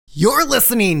You're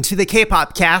listening to the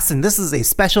K-Pop Cast, and this is a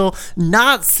special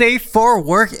Not Safe for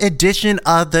Work edition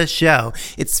of the show.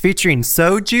 It's featuring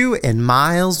Soju and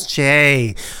Miles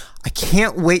J. I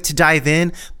can't wait to dive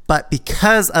in, but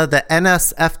because of the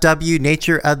NSFW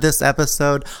nature of this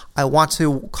episode, I want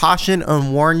to caution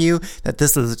and warn you that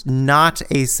this is not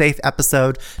a safe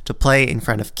episode to play in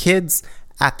front of kids,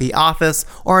 at the office,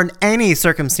 or in any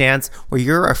circumstance where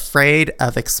you're afraid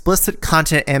of explicit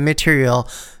content and material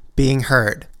being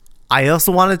heard. I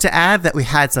also wanted to add that we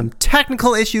had some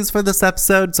technical issues for this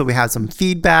episode, so we have some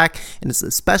feedback, and it's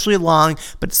especially long,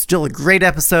 but it's still a great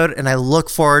episode, and I look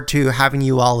forward to having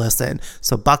you all listen.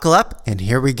 So buckle up, and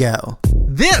here we go.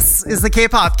 This is the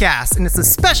K-Pop Cast, and it's a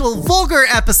special vulgar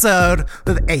episode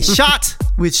with a shot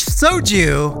with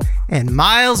Soju and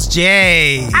Miles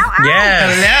J. Ow, ow.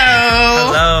 Yes.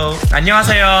 Hello. Hello.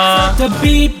 안녕하세요. The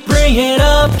beat, bring it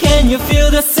up. Can you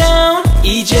feel the sound?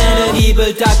 이제는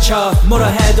입을 닥쳐. 뭐라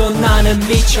해도 나는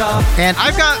미쳐. And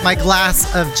I've got my glass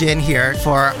of gin here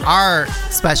for our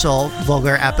special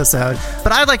vulgar episode,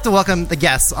 but I'd like to welcome the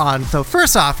guests on. So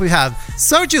first off, we have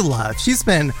Soju Love. She's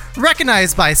been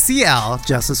recognized by CL,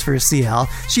 Justice for CL.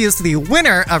 She is the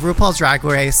winner of RuPaul's Drag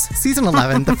Race Season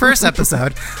 11, the first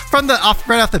episode.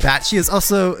 Right off the bat, she is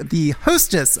also the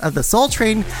hostess of the Soul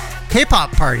Train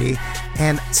K-pop party.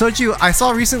 And Soju, I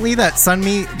saw recently that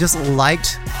Sunmi just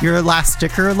liked your last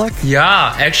sticker look.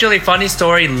 Yeah, actually, funny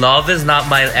story. Love is not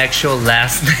my actual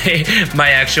last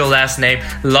name.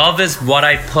 Love is what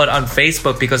I put on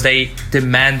Facebook because they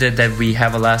demanded that we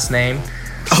have a last name.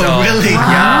 So, really?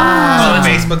 Yeah. So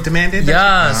Facebook demanded that?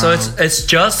 Yeah, so it's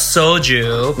just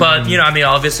Soju, but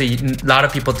obviously a lot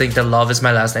of people think that Love is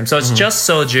my last name, so it's just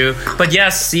Soju. But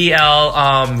yes, CL,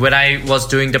 when I was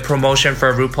doing the promotion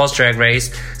for RuPaul's Drag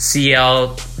Race,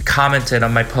 CL commented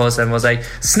on my post and was like,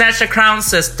 "Snatch the crown,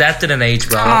 sis." That didn't age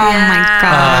well. Oh my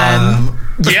god.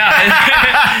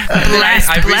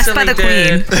 I blessed by the recently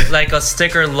queen. did like a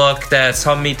sticker look that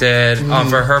Sunmi did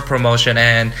for her promotion,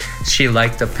 and she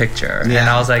liked the picture. And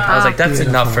I was like, that's beautiful.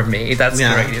 enough for me. That's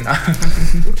great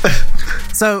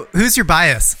enough. So who's your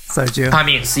bias, Soju? I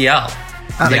mean, CL.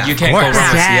 You can't go wrong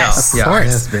with Yes. CL. Of course.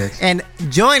 Yes, bitch. And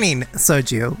joining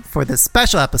Soju for this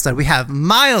special episode, we have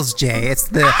Miles J. It's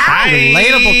the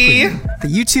relatable queen, the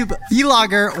YouTube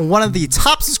vlogger, one of the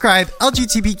top subscribed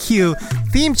LGBTQ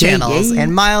theme channels.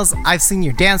 And Miles, I've seen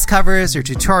your dance covers, your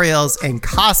tutorials, and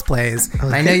cosplays.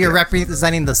 And I know you're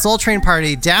representing the Soul Train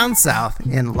party down south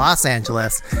in Los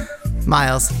Angeles.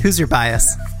 Miles, who's your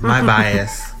bias? My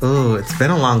bias. Ooh, it's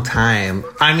been a long time.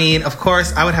 I mean, of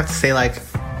course, I would have to say like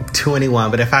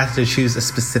 21, but if I had to choose a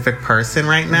specific person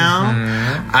right now,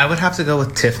 I would have to go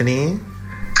with Tiffany.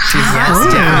 She's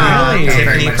Really? Very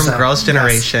Tiffany much from so. Girls'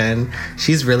 Generation.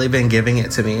 She's really been giving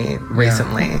it to me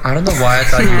recently. I don't know why I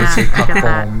thought you would say Park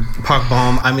Bom. Park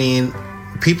Bom, I mean,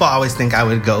 people always think I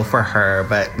would go for her,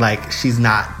 but like she's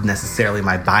not necessarily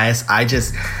my bias. I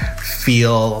just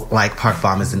feel like Park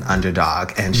Bom is an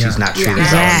underdog and she's not treated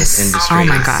well in this Yes. industry. Oh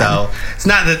my God. So it's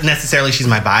not that necessarily she's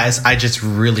my bias. I just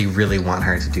really, really want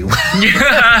her to do well.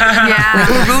 Yeah,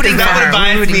 we're rooting Is for that what her.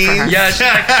 bias We're rooting for means? her.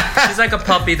 Yeah, she's like a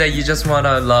puppy that you just want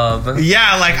to love.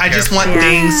 Yeah, like I just want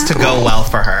things to go well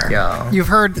for her. Yeah. You've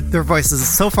heard their voices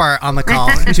so far on the call.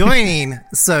 Joining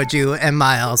Soju and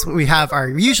Miles, we have our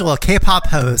usual K-pop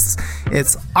hosts.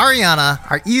 It's Ariana,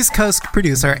 our East Coast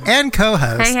producer and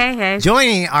co-host. Hey.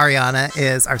 Joining Ariana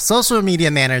is our social media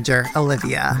manager,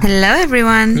 Olivia. Hello,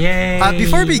 everyone. Yay.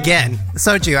 Before we begin,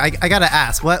 Soju, I gotta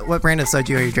ask, what brand of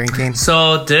soju are you drinking?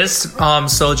 So this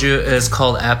soju is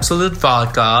called Absolute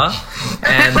Vodka,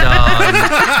 and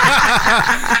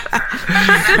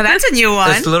That's a new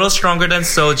one. it's a little stronger than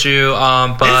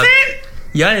soju. But Is it?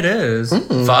 yeah, it is.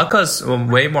 Vodka's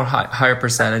way more higher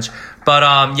percentage. But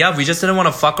we just didn't want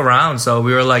to fuck around, so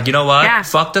we were like, you know what? Yeah.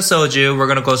 Fuck the soju. We're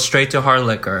gonna go straight to hard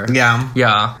liquor. Yeah.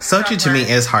 Yeah. Soju to me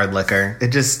is hard liquor. It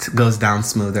just goes down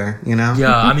smoother, you know?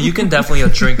 Yeah, I mean, you can definitely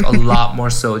drink a lot more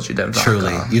soju than vodka.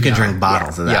 Truly. You can drink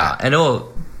bottles of that. Yeah, and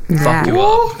it'll fuck you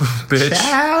up, bitch.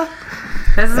 Yeah.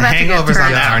 This is The about to get hangovers on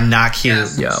turned. that are not cute.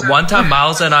 Yeah, one time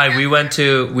Miles and I we went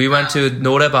to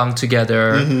노래방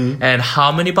together, and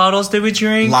how many bottles did we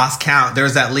drink? Lost count. There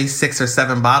was at least 6 or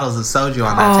 7 bottles of soju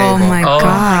on that Oh table. my Oh.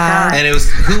 god. And it was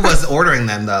who was ordering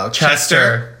them though?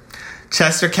 Chester.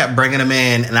 Chester kept bringing them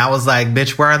in, and I was like,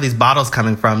 "Bitch, where are these bottles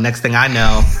coming from?" Next thing I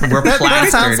know, we're That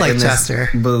plastered sounds like in Chester.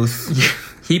 this booth.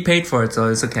 He paid for it, so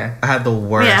it's okay. I had the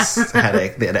worst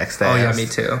headache the next day. Oh I yeah, was me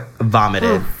too.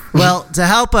 Vomited. Well, to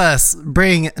help us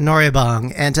bring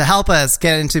Noraebang and to help us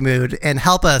get into mood and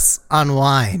help us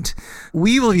unwind,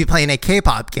 we will be playing a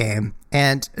K-pop game.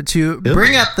 And to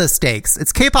bring up the stakes,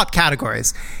 it's K-pop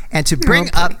categories. And to bring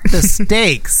up the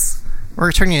stakes,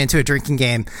 we're turning it into a drinking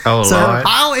game. Oh, so Lord.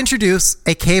 I'll introduce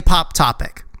a K-pop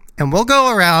topic. And we'll go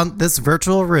around this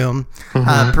virtual room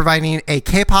providing a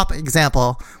K-pop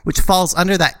example which falls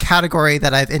under that category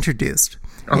that I've introduced.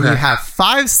 And you have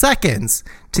 5 seconds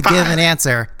to give an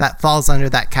answer that falls under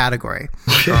that category.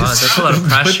 That's a lot of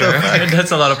pressure.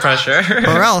 That's a lot of pressure.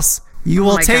 Or else you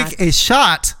will my take a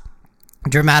shot,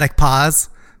 dramatic pause,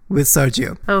 with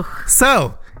soju. Oh.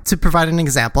 So, to provide an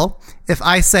example, if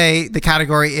I say the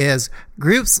category is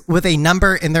groups with a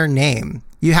number in their name,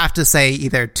 you have to say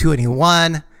either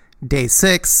 2NE1, Day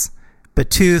 6,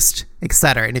 Batoost,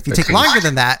 etc. And if you take Batoost. longer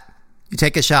than that, you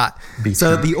take a shot.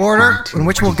 So the order in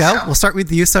which we'll go, we'll start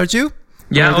with you, Soju.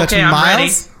 Yeah, We'll go okay, to I'm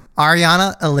Miles,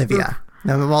 Ariana, Olivia.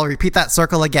 Then we'll repeat that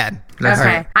circle again.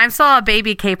 Okay. I'm still a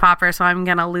baby K-popper, so I'm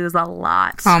going to lose a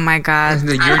lot. Oh my God.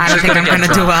 You're I don't just think I'm gonna going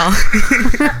get to do well.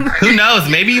 Who knows?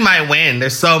 Maybe you might win.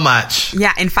 There's so much.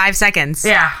 Yeah, in 5 seconds.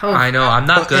 Yeah. Oh. I know. I'm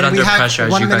not good And we under have pressure,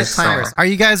 as 1 you minute guys saw. timers. Are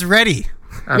you guys ready?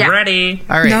 I'm Yeah. ready.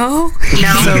 All right. No?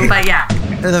 No, but yeah.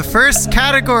 The first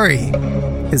category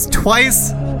is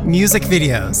Twice music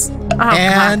videos. Oh,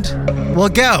 and we'll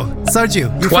go.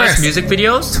 Soju, you Twice first. music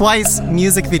videos. Twice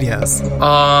music videos.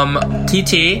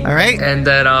 TT. All right. And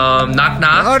then knock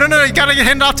knock. Oh, no, you gotta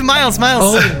hand it off to Miles.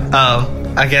 Miles.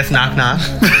 Oh, I guess knock knock.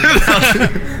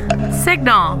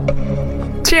 Signal.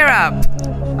 Cheer up.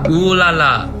 Ooh la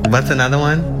la. What's another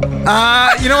one?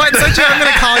 You know what, Soju, I'm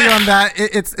gonna call you on that.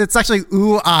 It's actually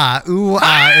ooh ah. Ooh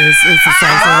ah is the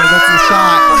song, so that's a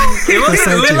shot. It was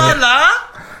for ooh Soju. la la.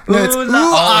 No, it's Ooh ooh la.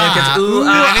 Oh, ah. it's ooh Ooh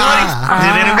ah. ah.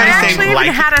 Did I anybody actually say even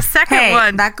like? had a second Hey,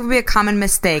 one. that could be a common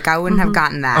mistake. I wouldn't have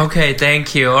gotten that. Okay,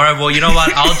 thank you. All right, well, you know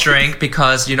what? I'll drink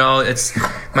because it's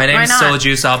my name's not?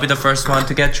 Soju, so I'll be the first one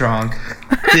to get drunk.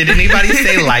 Did anybody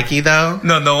say likey though?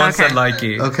 No one Okay. said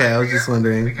likey. Okay, I was just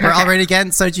wondering. We're all ready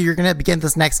again. Soju, you're gonna begin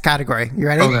this next category. You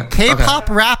ready? Okay, K-pop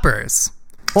rappers.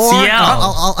 Or CL.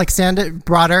 I'll extend it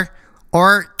broader.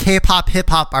 Or K-pop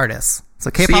hip-hop artists. So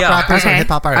K-pop CL. rappers or Okay.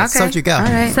 hip-hop artists. Okay. Soju, go. All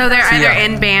right. So they're either Yeah.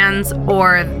 in bands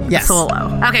or Yes.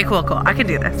 solo. Okay, cool. I can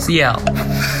do this. CL.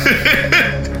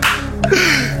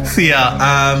 So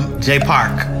yeah, J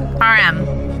Park. RM.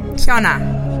 Hyuna.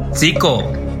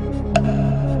 Zico.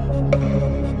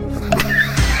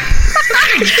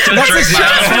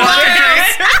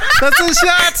 That's a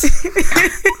shot.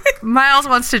 Miles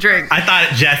wants to drink. I thought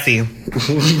Jesse.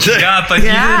 Yeah, but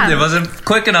Yeah. it wasn't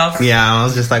quick enough. Yeah, I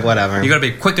was just like whatever. You gotta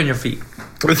be quick on your feet.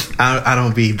 I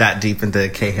don't be that deep into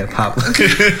K hip hop. But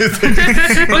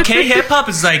K hip hop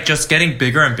is like just getting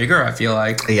bigger and bigger, I feel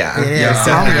like. Yeah, It is. It's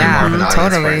definitely Oh, yeah. more of an audience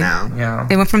Totally. right now. Yeah.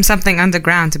 It went from something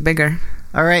underground to bigger.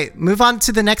 All right, move on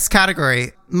to the next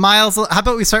category. Miles, how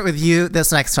about we start with you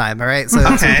this next time, all right? So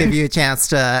to Okay. give you a chance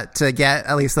to get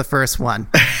at least the first one.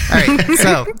 All right,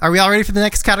 so are we all ready for the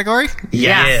next category?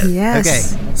 Yes. Yes.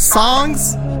 Okay,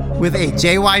 songs with a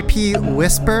JYP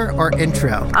whisper or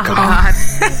intro. Oh, God.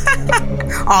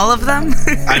 All of them?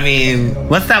 I mean,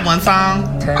 what's that one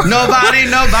song?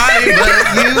 Nobody but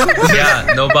you.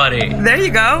 Yeah, nobody. There you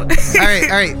go. All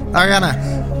right,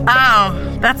 Ariana.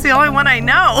 Oh, that's the only one I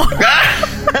know.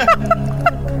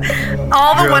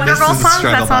 All the Girl, Wonder this Girl is a songs,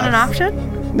 struggle that's not an bus.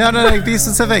 option? No, be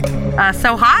specific.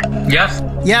 So Hot?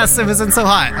 Yep. Yes, it was in So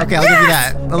Hot. Okay, I'll give you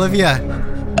that. Olivia.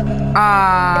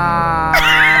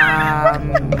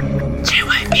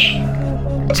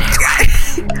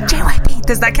 JYP.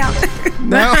 Does that count?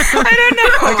 No. I don't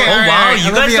know. Okay, Oh all right, wow, all right.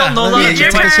 you guys Olivia, don't know a lot of Olivia,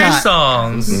 you take a JYP shot.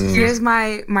 songs. Here's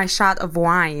my shot of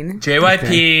wine.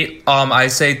 JYP, I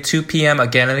say 2 p.m.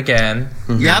 again and again.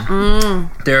 Yep.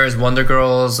 There's Wonder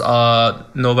Girls,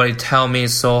 Nobody Tell Me,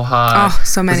 So Hot. Oh,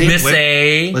 so many. Miss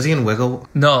A. Was he in Wiggle?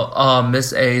 No,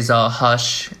 Miss A's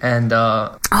Hush and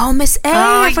Oh, Miss A.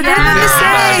 I forgot about Miss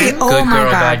A. Good Oh my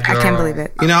girl, God. bad I girl. can't believe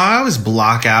it. You know, I always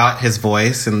block out his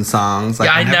voice in songs. Like,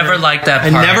 yeah, I never liked that I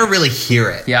part. never really hear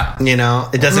it. Yeah. You know,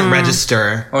 it doesn't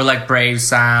register. Or like Brave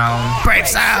Sound. Brave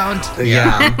sound.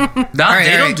 Yeah. They All don't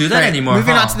right, do that all right. anymore.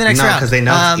 Moving huh? on to the next No, round. 'cause they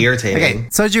know it's irritating. Okay,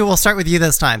 Soju, we'll start with you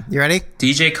this time. You ready?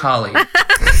 DJ Kali.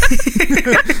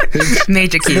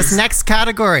 Major This keys. next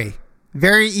category,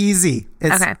 very easy.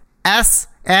 It's Okay. S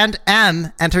and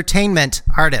M entertainment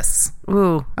artists.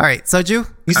 Ooh. All right, Soju, You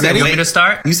You said want me to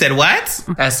start? You said what?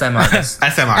 SM artist.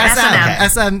 SMR. S&M.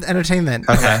 SM entertainment.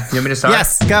 Okay. You want me to start?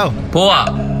 Yes, go. Boa.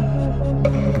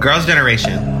 Girls'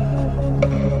 Generation.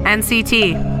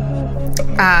 NCT.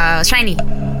 Shiny.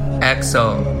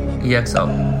 EXO. EXO.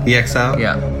 EXO.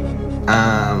 Yeah.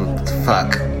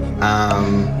 Fuck.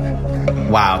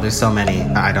 Wow, there's so many.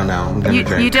 I don't know. I'm gonna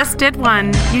drink. You just did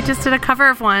one. You just did a cover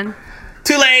of one.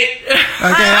 Too late. Okay,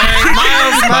 all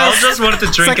right. Miles just wanted to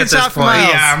drink Second at this shot for point.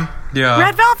 Miles. Yeah.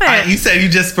 Red Velvet. You said you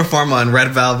just performed on Red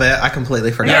Velvet. I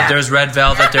completely forgot. Yeah, there's Red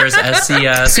Velvet, there's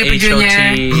SCS, Super Junior.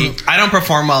 HOT, I don't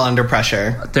perform well under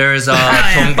pressure. there's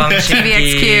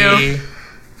동방신기,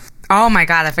 Oh my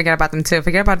god, I forget about them too.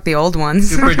 Forget about the old ones.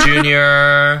 Super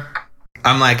Junior.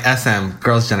 I'm like SM,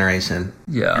 Girls' Generation.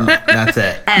 Yeah. That's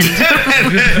it. Am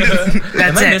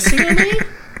That's I it. missing any?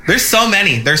 There's so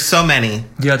many.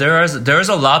 Yeah, there's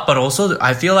a lot, but also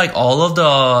I feel like all of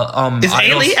the Is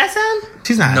idols- Ailey SM?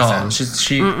 She's not No,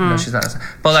 SM. she's not.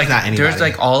 But like, not anybody. there's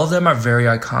like all of them are very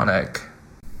iconic.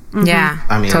 Yeah,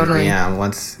 I mean, totally. yeah,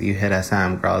 once you hit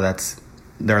SM, girl,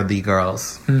 they're the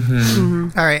girls. All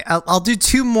right, I'll do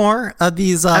 2 more of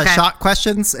these shot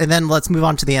questions, and then let's move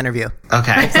on to the interview.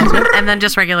 Okay. And then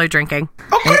just regular drinking.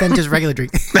 And then just regular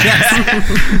drink.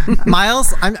 Yes.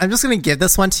 Miles, I'm just going to give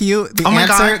this one to you. The Oh my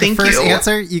answer, God, thank the first you.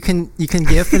 answer you can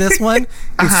give for this one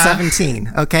is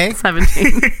 17, okay?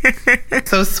 17.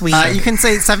 So sweet. You can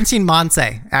say 17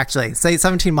 Monse, actually. Say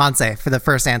 17 Monse for the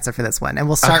first answer for this one, and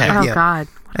we'll start Okay. with Oh, you. God.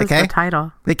 What is Okay. the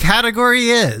title? The category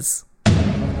is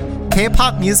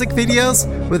K-pop music videos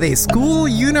with a school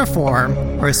uniform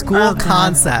or school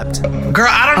concept. Girl,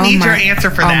 I don't need my- your answer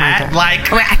for oh my that. God.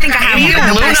 Like, Wait, I think I have need one. a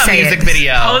No, Luna please say music it.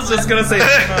 video. I was just gonna say,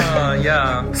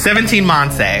 yeah. 17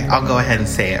 Monse. I'll go ahead and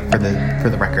say it for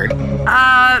the record.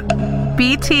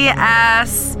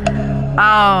 BTS.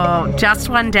 Oh, Just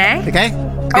One Day? Okay?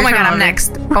 Oh my god, I'm Loading.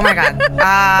 next. Oh my god.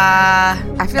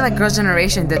 I feel like Girls'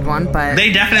 Generation did one, but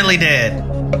They definitely did.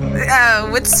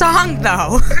 which song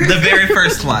though? The very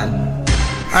first one.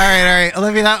 All right.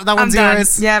 Olivia, that I'm one's done.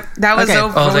 yours. Yep, that was Okay.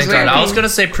 over. Oh, that was thank God. very I was gonna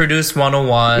say Produce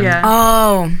 101. Yeah.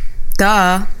 Oh,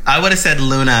 duh. I would have said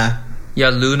Luna. Yeah,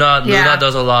 Luna Yeah.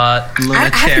 does a lot. Luna I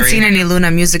haven't Cherry. seen any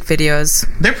Luna music videos.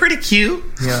 They're pretty cute.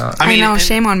 Yeah. I know,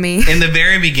 shame on me. In the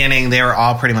very beginning, they were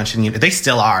all pretty much in unit. They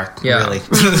still are, Yeah. really.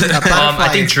 I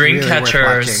think is really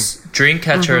worth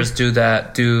Dreamcatchers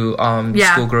do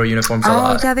Yeah. schoolgirl uniforms a Oh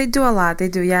lot. yeah, they do a lot. They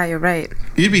do. Yeah, you're right.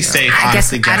 You'd be safe, I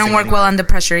guess honestly. I don't work well under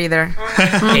pressure either.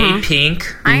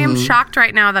 A-Pink. I am shocked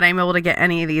right now that I'm able to get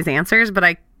any of these answers, but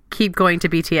I keep going to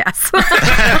BTS.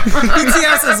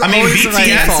 BTS is I mean, always the right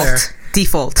BTS. answer.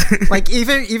 Default. Like,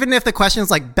 even if the question is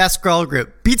like best girl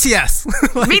group, BTS.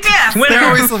 Like, BTS! Winner. They're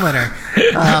always the winner.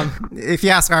 If you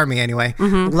ask Army, anyway.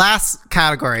 Last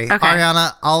category. Okay.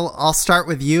 Ariana, I'll start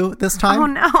with you this time. Oh,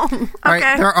 no. Okay. All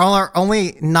right, there are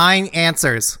only 9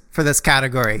 answers for this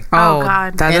category. Oh,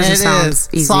 God. That And doesn't it sound is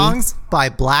easy. songs by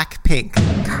Blackpink.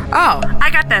 Oh, I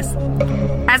got this.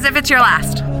 As if it's your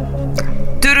last.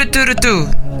 do do do do do.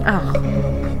 Oh.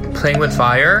 Playing with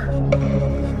Fire.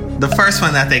 The first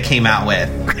one that they came out with.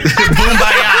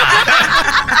 Boombaya.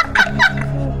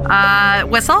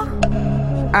 Whistle?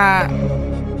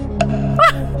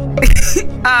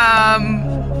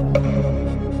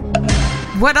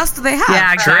 What else do they have?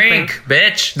 Yeah, exactly. Drink,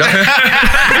 bitch. No.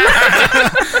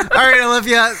 All right,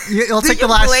 Olivia, you'll take You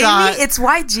the last blame shot. me? It's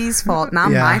YG's fault,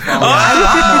 not Yeah. my fault.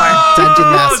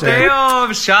 Dungeon Master.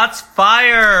 Damn, shots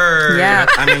fired. Yeah.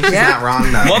 I mean, she's Yeah. not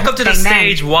wrong, though. Welcome to the Bang,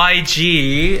 bang. stage,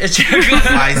 YG.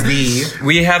 YZ.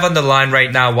 We have on the line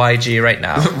right now, YG, right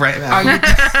now. Right now.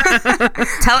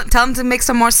 Tell him to make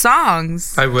some more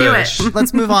songs. I wish.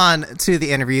 Let's move on to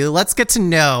the interview. Let's get to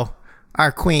know our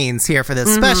queens here for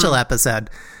this special episode.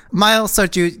 Miles,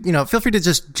 Soju, feel free to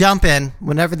just jump in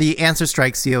whenever the answer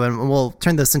strikes you, and we'll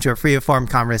turn this into a free-form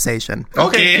conversation.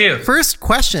 Okay, cute. First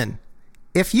question.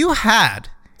 If you had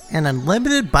an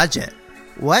unlimited budget,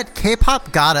 what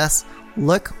K-pop goddess,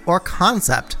 look, or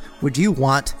concept would you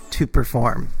want to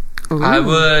perform? I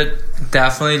would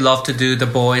definitely love to do The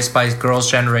Boys by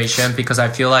Girls' Generation because I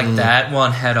feel like that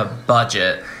one had a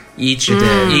budget. Each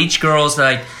girl's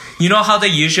like, you know how they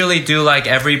usually do like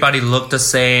everybody look the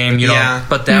same, you know? Yeah.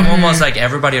 But that one was like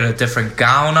everybody had a different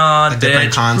gown on.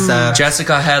 Different bitch. concept.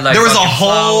 Jessica had like There was a fucking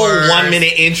whole flowers. 1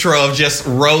 minute intro of just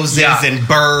roses Yeah. and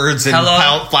birds and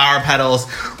Hello? flower petals.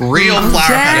 Real flower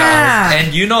yeah. petals.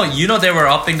 And you know they were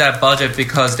upping that budget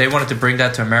because they wanted to bring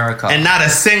that to America. And not a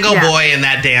single Yeah. boy in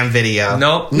that damn video.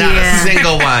 Nope. Not Yeah. a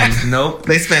single one. Nope.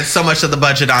 They spent so much of the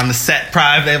budget on the set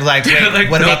pride. They were like, wait, Like,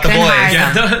 what no, about the couldn't boys? hide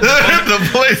Yeah, The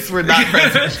boys were not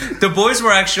present. the boys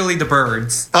were actually the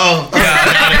birds. Oh,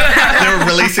 yeah. They were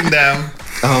releasing them.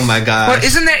 Oh my gosh. Well,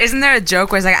 isn't there a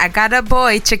joke where it's like, I got a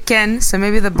boy chicken, so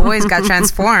maybe the boys got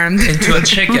transformed. Into a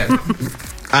chicken.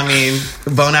 I mean,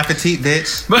 bon appetit,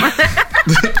 bitch.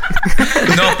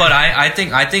 No, but I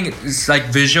think it's like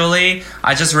visually,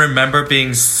 I just remember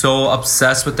being so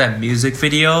obsessed with that music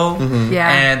video Yeah.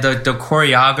 and the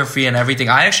choreography and everything.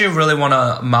 I actually really want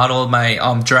to model my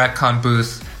DragCon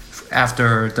booth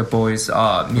after the boys'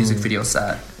 music video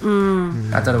set.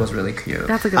 I thought it was really cute.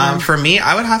 That's a good one. For me,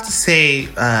 I would have to say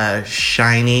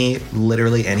Shiny,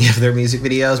 literally any of their music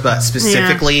videos, but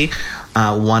specifically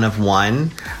One of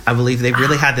One. I believe they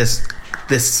really had this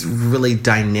really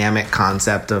dynamic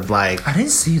concept of like I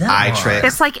didn't see that eye one. tricks.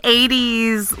 It's like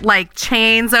 80s, like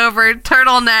chains over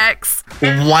turtlenecks.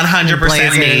 100% me.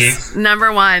 Blazers.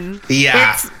 Number one.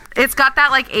 Yeah. It's got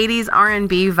that like 80s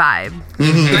R&B vibe.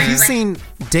 Have you seen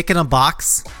Dick in a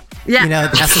Box? Yeah. You know,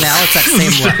 SNL, it's that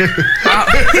same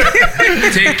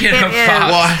look. Dick in a It is.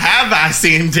 box. Well, have I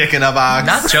seen Dick in a Box?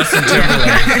 Not Justin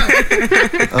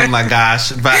Timberlake. Oh my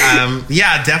gosh. But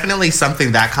yeah, definitely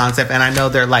something that concept. And I know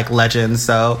they're like legends,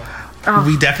 so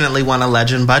we definitely want a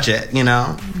legend budget, you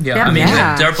know? Yeah, Yeah. I mean,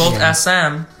 Yeah. they're both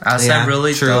SM. SM Yeah,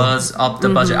 really true. does up the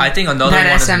budget. I think another That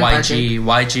one is SM YG.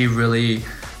 YG really,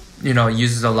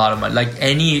 uses a lot of money. Like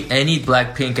any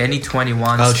Blackpink, any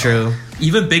 21. Oh, true.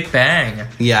 Even Big Bang.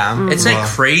 Yeah. It's like Well,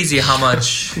 crazy how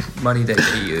much money that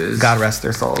they use. God rest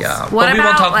their souls. Yeah. What But we won't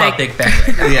about, talk like- about Big Bang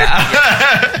right now.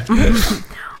 Yeah.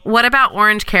 What about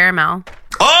Orange Caramel?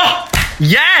 Oh,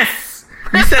 yes!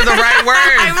 You said the right I'm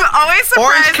word. always surprised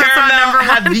Orange it's on Caramel number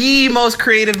had one. the most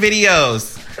creative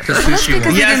videos. The sushi one.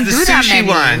 because- Yes, didn't the do that sushi many.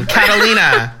 one,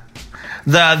 Catalina.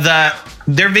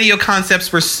 Their video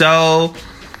concepts were so.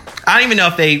 I don't even know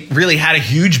if they really had a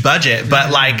huge budget, but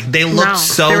like they looked No,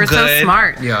 so they were good. so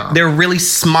smart. Yeah. They're really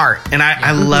smart, and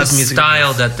I love the music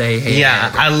style videos. that they hate.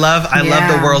 Yeah, I love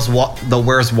the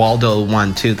Where's Waldo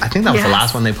one too. I think that was the Yes.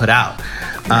 last one they put out,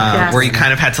 Yes. where you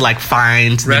kind of had to like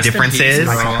find Rest the in differences. peace,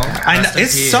 bro. I know Rest in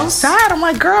it's peace. so sad. I'm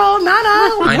like, girl, Nana,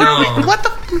 I know. what the?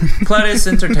 Pledis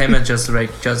Entertainment just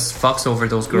fucks over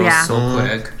those girls Yeah. so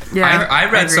quick. Yeah, I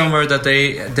read agree. somewhere that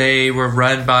they were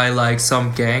run by like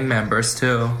some gang members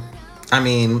too. I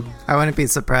mean, I wouldn't be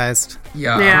surprised.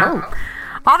 Yeah. Yeah.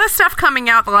 All this stuff coming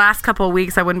out the last couple of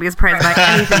weeks, I wouldn't be surprised by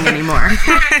anything anymore.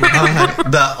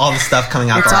 all the stuff coming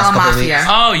out It's the last all couple of mafia. weeks.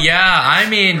 Oh yeah. I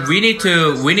mean, we need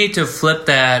to flip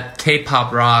that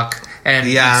K-pop rock and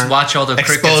Yeah, watch all the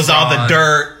crickets expose all the gone.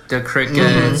 dirt. The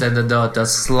crickets and the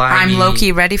slimy. I'm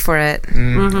low-key ready for it.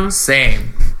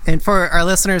 Same. And for our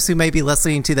listeners who may be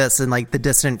listening to this in like the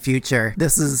distant future,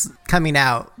 this is coming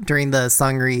out during the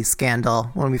Seungri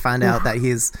scandal when we find out that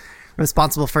he's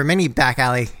responsible for many back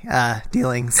alley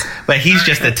dealings. But he's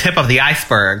just the tip of the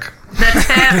iceberg. The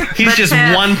tip. He's the just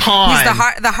tip. one pawn. He's the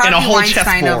in a Harvey whole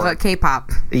Weinstein of chessboard.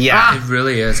 K-pop. Yeah. It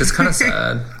really is. It's kind of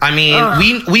sad. I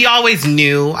mean, we always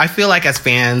knew. I feel like as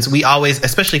fans, we always,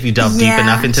 especially if you delve deep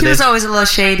enough into he this, was always a little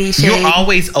shady. you're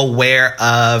always aware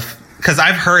of. Because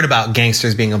I've heard about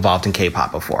gangsters being involved in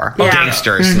K-pop before. Yeah.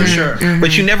 Gangsters. For sure.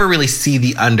 But you never really see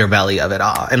the underbelly of it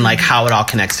all and like how it all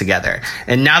connects together.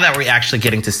 And now that we're actually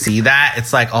getting to see that,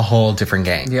 it's like a whole different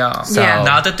game. Yeah. So Yeah.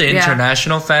 Now that the Yeah.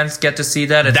 international fans get to see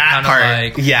that, it's that kind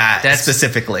of part, like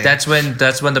specifically. That's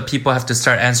when the people have to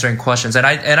start answering questions. And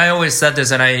I always said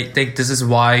this, and I think this is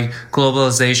why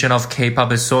globalization of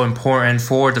K-pop is so important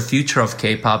for the future of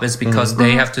K-pop. Is because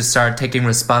they have to start taking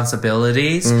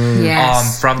responsibilities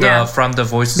Yes. from the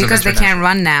voices Because of they can't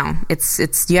run now.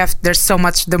 There's so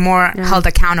much. They're more held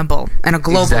accountable on a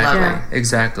global level.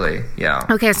 Exactly. Yeah.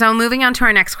 Okay, so moving on to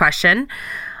our next question.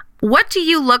 What do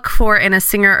you look for in a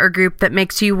singer or group that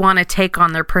makes you want to take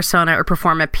on their persona or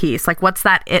perform a piece? Like, what's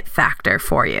that it factor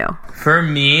for you? For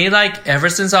me, like ever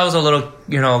since I was a little,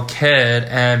 kid,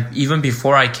 and even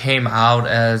before I came out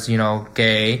as,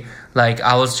 gay, like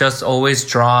I was just always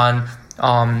drawn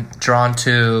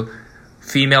to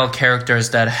female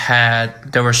characters that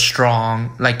were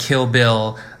strong, like Kill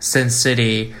Bill, Sin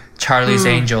City, Charlie's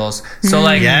Angels. So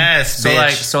like, Yes,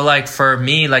 bitch. so like for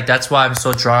me, like that's why I'm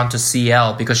so drawn to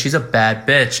CL, because she's a bad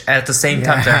bitch. At the same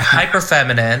time, they're hyper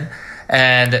feminine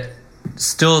and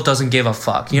still doesn't give a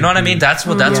fuck. You know what I mean? That's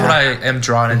what I am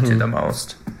drawn into the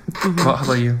most. How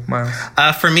about you, Miles?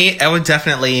 For me, I would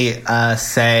definitely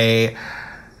say,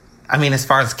 I mean, as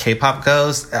far as K-pop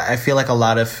goes, I feel like a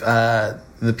lot of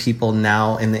the people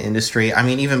now in the industry, I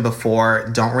mean, even before,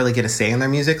 don't really get a say in their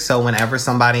music. So whenever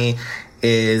somebody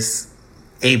is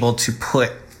able to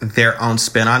put their own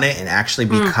spin on it and actually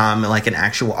become like an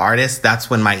actual artist, that's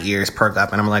when my ears perk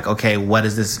up and I'm like, okay, what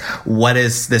is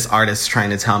this artist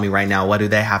trying to tell me right now? What do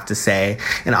they have to say?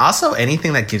 And also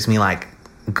anything that gives me like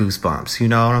goosebumps, you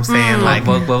know what I'm saying? Like,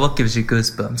 What gives you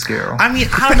goosebumps, girl? I mean,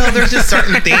 I don't know, there's just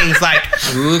certain things like,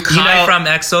 Ooh, Kai from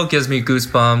EXO gives me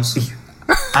goosebumps.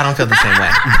 I don't feel the same way,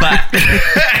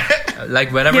 but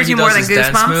Like whenever Gives he you more does than his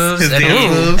dance goosebumps? moves, His and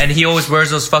dance moves. he always wears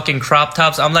those fucking crop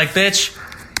tops. I'm like, bitch,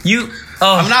 you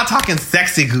I'm not talking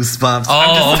sexy goosebumps.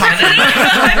 Oh,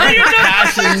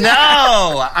 Passion.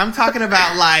 No, I'm talking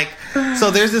about like.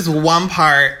 So there's this one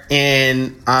part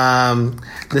in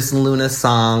this Luna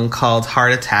song called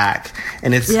 "Heart Attack,"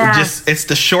 and it's it's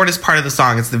the shortest part of the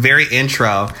song. It's the very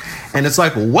intro, and it's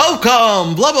like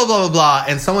 "Welcome," blah blah blah blah blah.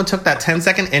 And someone took that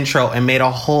 10-second intro and made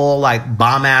a whole like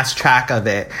bomb ass track of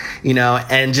it, you know,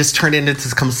 and just turned it into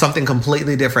something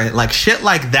completely different. Like shit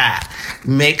like that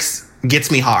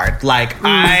gets me hard. Like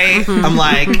I'm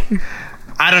like.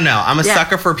 I don't know. I'm a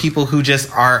sucker for people who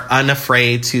just are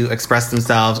unafraid to express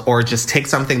themselves or just take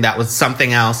something that was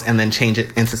something else and then change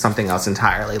it into something else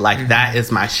entirely. Like, that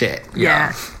is my shit.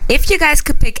 Yeah. If you guys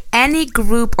could pick any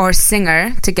group or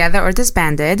singer, together or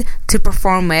disbanded, to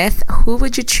perform with, who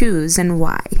would you choose and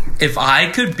why? If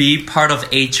I could be part of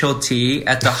HOT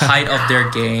at the height of their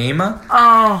game,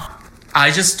 I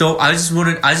just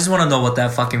want to know what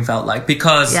that fucking felt like,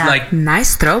 because like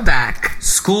nice throwback.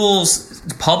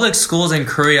 Public schools in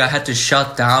Korea had to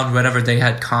shut down whenever they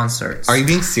had concerts. Are you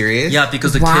being serious? Yeah,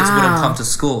 because the kids wouldn't come to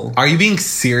school. Are you being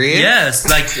serious? Yes,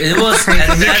 like it was.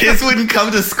 The kids wouldn't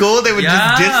come to school. They would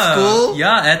just ditch school.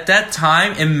 Yeah, at that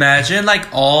time, imagine like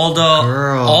all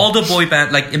the boy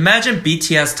band. Like imagine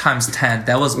BTS times 10.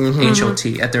 That was HOT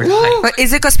at their height. But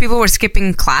is it because people were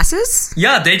skipping classes?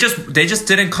 Yeah, they just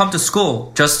didn't come to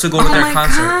school just to go to their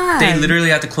concert. God. They literally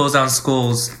had to close down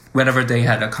schools whenever they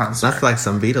had a concert. That's like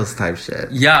some Beatles type shit.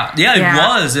 Yeah,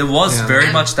 it was very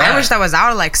much that. I wish that was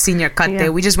our like senior cut day.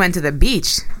 We just went to the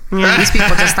beach. These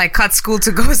people just like cut school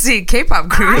to go see K-pop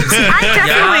groups.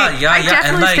 I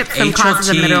definitely and, skipped some classes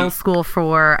in middle school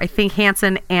for I think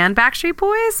Hanson and Backstreet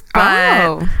Boys,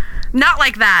 but not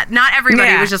like that. Not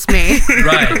everybody. It was just me.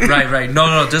 Right.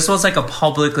 No. This was like a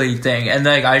publicly thing, and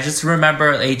like I just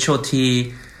remember HOT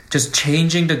just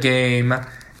changing the game.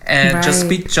 And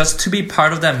just to be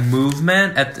part of that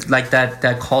movement at like that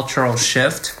cultural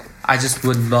shift, I just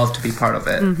would love to be part of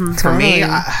it. For me,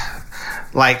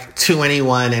 like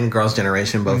 2NE1 and Girls'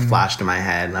 Generation both flashed in my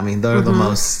head. I mean, they're the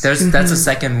most. That's a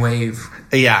second wave.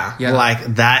 Yeah, like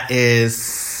that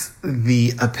is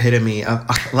the epitome of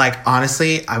like.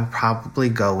 Honestly, I would probably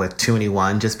go with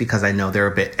 2NE1 just because I know they're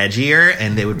a bit edgier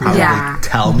and they would probably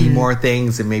tell me more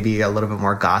things and maybe a little bit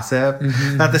more gossip.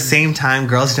 But at the same time,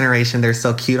 Girls' Generation, they're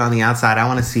so cute on the outside. I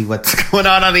want to see what's going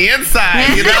on the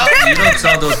inside. You know, you don't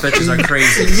tell those bitches are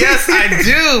crazy. Yes, I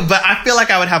do, but I feel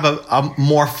like I would have a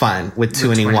more fun with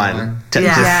 2NE1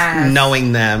 just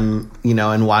knowing them, you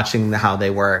know, and watching how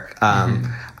they work.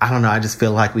 I don't know. I just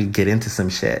feel like we get into some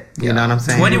shit. You know what I'm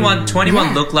saying?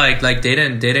 21 looked like they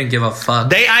didn't give a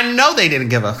fuck. I know they didn't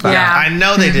give a fuck. Yeah. I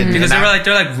know they didn't. Because they're like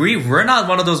we're not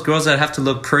one of those girls that have to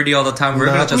look pretty all the time. We're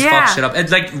gonna just fuck shit up. And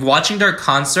like watching their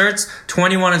concerts,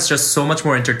 21 is just so much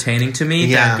more entertaining to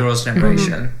me than Girls'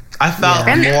 Generation. I felt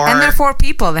more. And they're 4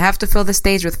 people. They have to fill the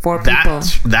stage with 4 people.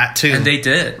 That too. And they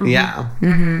did. Yeah.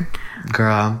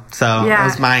 Girl. So that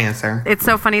was my answer. It's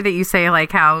so funny that you say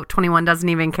like how 21 doesn't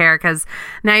even care, because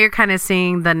now you're kind of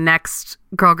seeing the next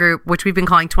girl group, which we've been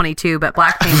calling 22, but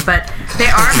Blackpink, but they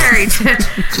are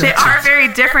very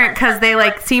different because they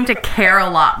like seem to care a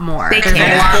lot more. They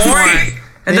care a lot more.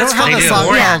 And that's how the song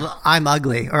boring. called "I'm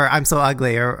Ugly" or "I'm So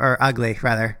Ugly" or "Ugly"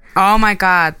 rather. Oh my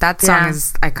god, that song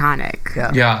is iconic.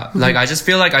 Yeah. Like I just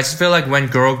feel like when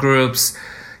girl groups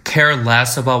care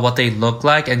less about what they look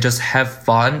like and just have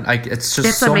fun, like it's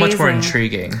just so much more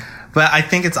intriguing. But I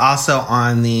think it's also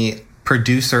on the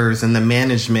producers and the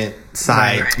management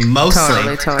side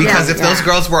mostly. Totally. Because if those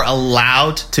girls were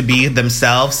allowed to be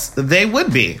themselves, they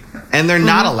would be. And they're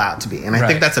not allowed to be. And I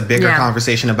think that's a bigger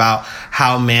conversation about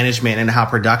how management and how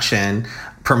production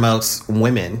promotes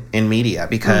women in media,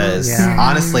 because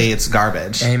honestly it's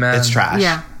garbage. Amen. It's trash.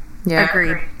 Yeah.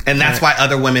 Agreed. And that's why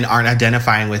other women aren't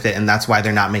identifying with it, and that's why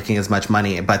they're not making as much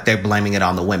money, but they're blaming it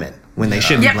on the women when they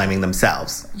should be blaming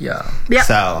themselves. Yeah.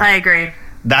 So I agree.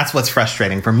 That's what's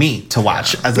frustrating for me to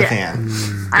watch as a fan.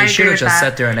 I should have just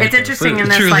sat there and ate it's interesting food. in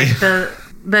this Truly. like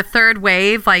the third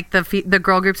wave, like the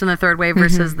girl groups in the third wave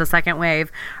versus the second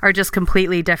wave are just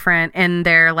completely different in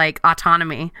their like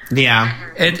autonomy. Yeah.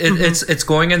 It's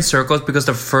going in circles, because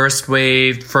the first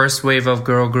wave of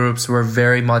girl groups were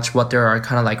very much what they are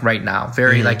kind of like right now,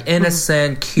 very like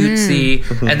innocent, cutesy,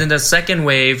 and then the second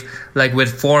wave, like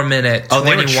with 4 Minute, 21.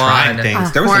 They were trying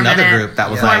things. There was another group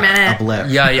that was like a blip.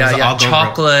 Yeah.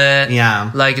 Chocolate. Yeah.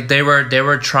 Like they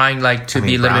were trying like to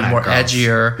be a little bit more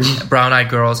edgier, Brown Eyed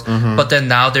Girls. But then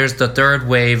now there's the third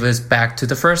wave is back to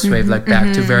the first wave, like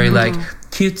back to very like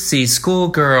cutesy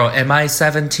schoolgirl. Am I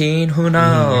 17? Who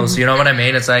knows? You know what I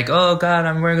mean? It's like, oh God,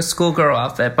 I'm wearing a schoolgirl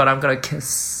outfit, but I'm gonna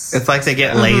kiss. It's like they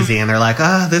get lazy and they're like,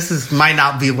 oh, might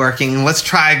not be working. Let's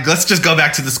just go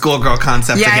back to the schoolgirl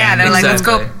concept again. Yeah, they're like, let's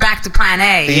go back to plan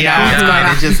A. You know, what's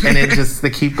going on? They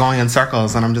keep going in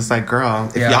circles. And I'm just like,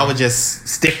 girl, if y'all would just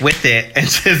stick with it and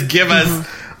just give us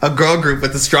a girl group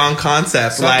with a strong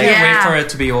concept. So I can't wait for it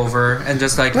to be be over and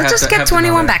just like let's just get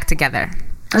 21 back together.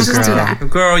 Let's just do that.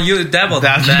 Girl, that will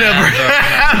never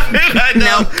happen. I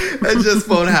know. It just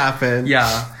won't happen.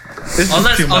 Yeah.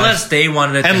 Unless they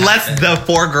wanted it to Unless the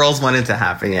 4 girls wanted to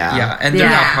happen, Yeah, and they're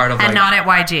not part of and not at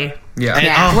YG.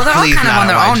 Yeah. Well, they're all kind of on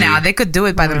their own now. They could do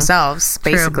it by themselves,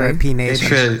 basically.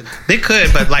 They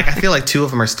could, but like I feel like 2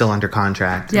 of them are still under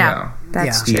contract. Yeah.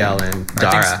 That's true. DL and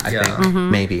Dara, I think.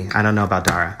 Maybe. I don't know about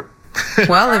Dara.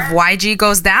 Well, if YG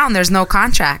goes down, there's no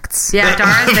contracts. Yeah,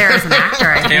 Dara's there as an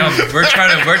actor. I think. We're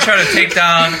trying to take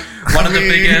down one of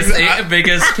the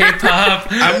biggest K-pop.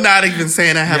 I'm not even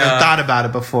saying I haven't thought about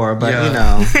it before, but you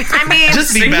know, I mean,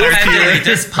 just be better.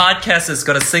 This podcast is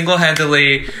going to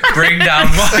single-handedly bring down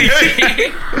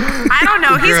YG. I don't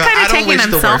know. He's kind of taking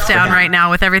himself down right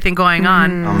now with everything going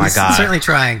on. Oh my god, certainly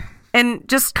trying. And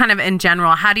just kind of in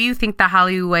general, how do you think the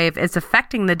Hallyu wave is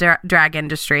affecting the drag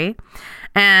industry?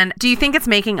 And do you think it's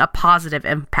making a positive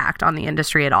impact on the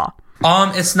industry at all?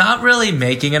 It's not really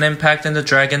making an impact in the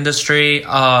drag industry.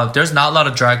 There's not a lot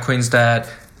of drag queens that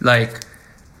like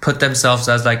put themselves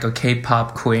as like a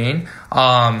K-pop queen.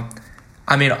 I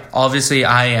mean, obviously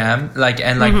I am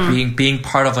being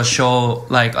part of a show,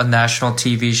 like a national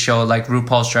TV show like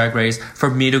RuPaul's Drag Race, for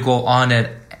me to go on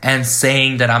it and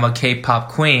saying that I'm a K-pop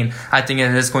queen, I think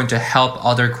it is going to help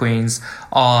other queens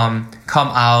come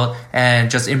out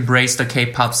and just embrace the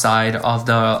K-pop side of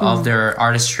their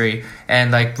artistry.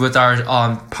 And like with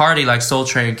our party, like Soul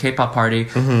Train K-pop party,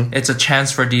 it's a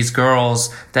chance for these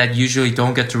girls that usually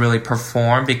don't get to really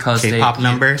perform because K-pop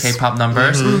numbers.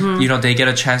 You know, they get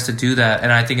a chance to do that,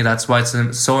 and I think that's why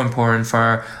it's so important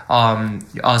for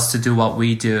us to do what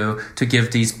we do, to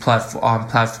give these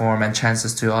platform and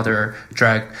chances to other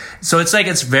drag. So it's like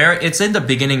it's in the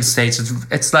beginning stage.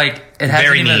 It's like it hasn't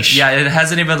very even, niche. Yeah, it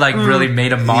hasn't even like really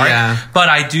made a mark. Yeah. But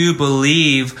I do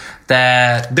believe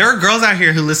that there are girls out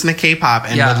here who listen to K-pop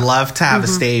and would love to have a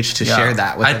stage to share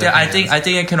that with. I think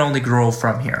it can only grow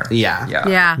from here.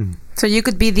 Yeah. So you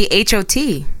could be the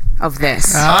HOT of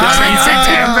this.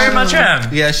 I very much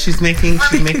am. Yeah, she's making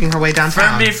her way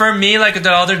downtown. For me, like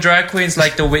the other drag queens,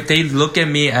 like the way they look at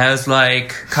me as like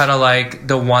kind of like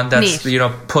the one that's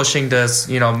pushing this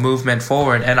movement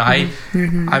forward, and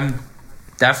I'm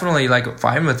definitely like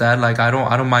fine with that. Like I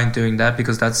don't mind doing that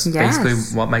because that's basically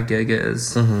what my gig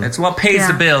is. It's what pays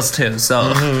the bills too.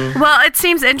 So well, it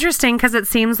seems interesting because it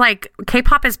seems like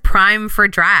K-pop is prime for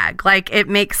drag. Like it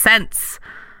makes sense.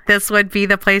 This would be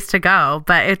the place to go,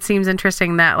 but it seems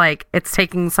interesting that like it's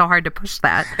taking so hard to push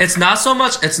that. It's not so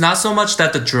much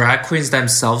that the drag queens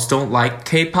themselves don't like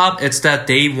K-pop. It's that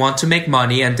they want to make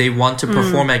money and they want to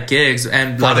perform at gigs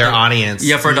and for their audience.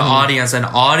 Yeah, for the audience, and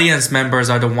audience members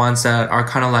are the ones that are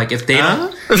kind of like if they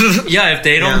don't, if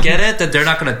they don't get it, then they're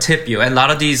not gonna tip you. And a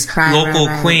lot of these local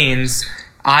queens.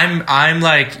 I'm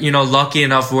like, lucky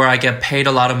enough where I get paid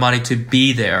a lot of money to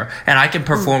be there and I can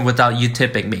perform without you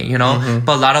tipping me, But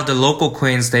a lot of the local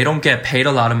queens, they don't get paid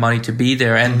a lot of money to be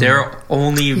there and their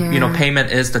only,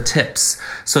 payment is the tips.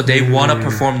 So they want to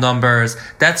perform numbers.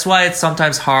 That's why it's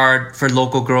sometimes hard for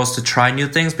local girls to try new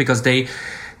things because they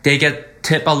get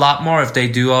tipped a lot more if they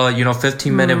do a,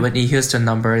 15-minute Whitney Houston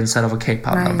number instead of a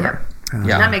K-pop number.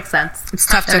 Yeah. That makes sense. It's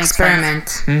tough to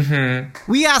experiment.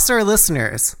 We asked our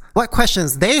listeners what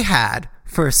questions they had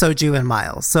for Soju and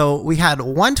Miles. So we had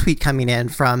one tweet coming in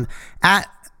from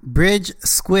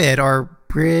 @BridgeSquid or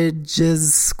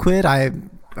Bridges Squid,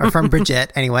 or from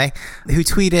Bridget anyway, who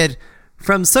tweeted,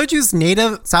 from Soju's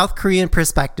native South Korean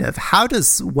perspective, how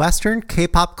does Western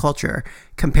K-pop culture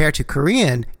compare to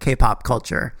Korean K-pop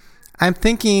culture? I'm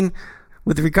thinking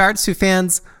with regards to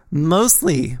fans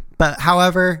mostly, but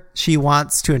however she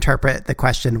wants to interpret the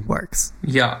question works.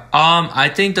 Yeah. I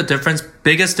think the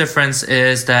biggest difference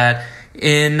is that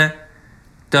in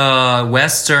the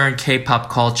Western K-pop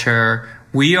culture,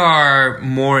 we are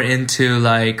more into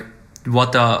like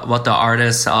what the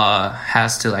artist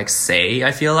has to like say,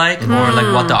 I feel like, or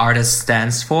like what the artist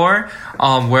stands for.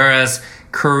 Whereas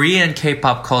Korean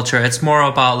K-pop culture, it's more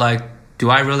about like, do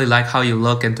I really like how you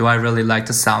look and do I really like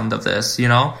the sound of this,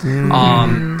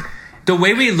 the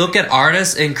way we look at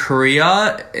artists in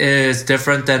Korea is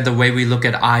different than the way we look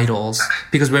at idols.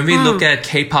 Because when we look at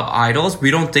K-pop idols, we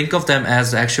don't think of them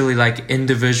as actually like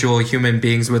individual human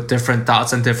beings with different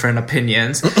thoughts and different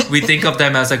opinions. We think of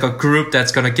them as like a group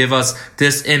that's going to give us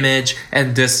this image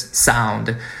and this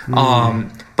sound.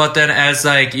 But then as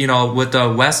like, you know, with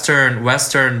the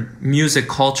Western music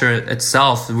culture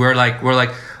itself, we're like,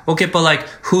 okay, but like,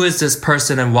 who is this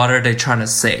person and what are they trying to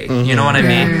say? You know what I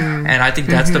mean? And I think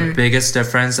that's the biggest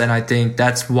difference. And I think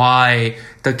that's why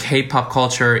the K-pop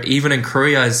culture, even in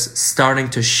Korea, is starting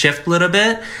to shift a little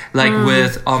bit. Like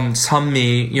with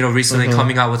Sunmi, you know, recently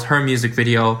coming out with her music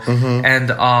video,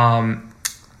 and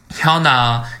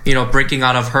Hyuna, you know, breaking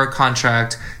out of her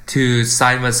contract to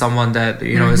sign with someone that,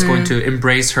 you know, is going to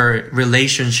embrace her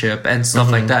relationship and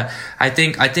stuff like that. I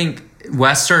think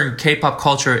Western K-pop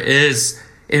culture is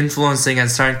influencing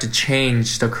and starting to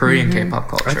change the Korean K-pop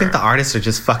culture. I think the artists are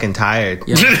just fucking tired.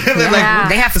 Yeah.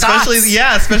 They have especially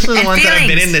thoughts. especially the ones that have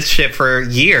been feelings. in this shit for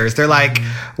years. They're like,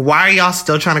 why are y'all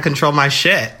still trying to control my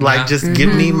shit? Like, just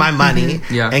give me my money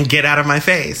and get out of my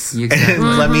face. Exactly.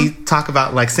 And let me talk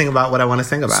about, like, sing about what I want to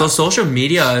sing about. So social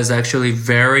media is actually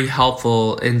very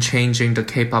helpful in changing the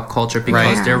K-pop culture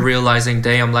because they're realizing,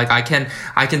 damn, like I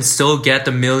can still get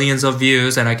the millions of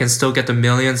views and I can still get the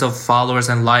millions of followers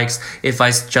and likes if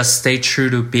I just stay true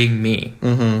to being me.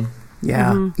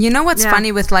 Yeah. You know what's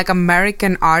funny with like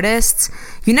American artists?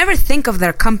 You never think of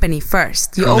their company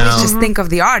first. You always just think of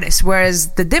the artist.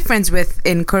 Whereas the difference with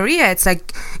in Korea, it's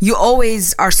like you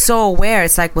always are so aware.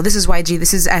 It's like, well, this is YG,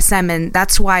 this is SM, and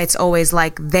that's why it's always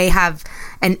like they have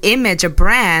an image, a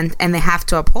brand, and they have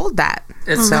to uphold that.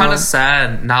 It's kind of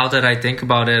sad now that I think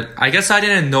about it. I guess I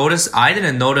didn't notice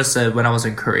it when I was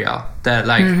in Korea that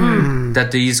like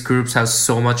that these groups have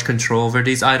so much control over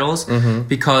these idols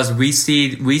because we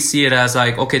see it as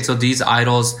like, okay, so these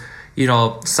idols, you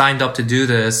know, signed up to do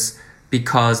this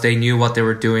because they knew what they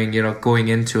were doing, you know, going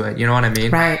into it. You know what I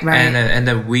mean? Right. And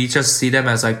then we just see them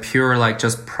as like pure like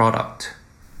just product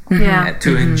Yeah.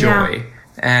 to enjoy.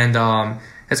 And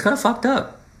it's kind of fucked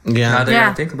up. Now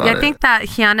that I think about it. I think that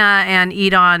Hyuna and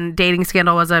E'Dawn dating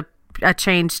scandal was a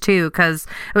change too, because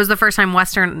it was the first time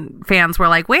Western fans were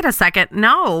like, wait a second,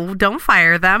 no, don't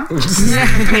fire them. You know?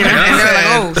 And they're like,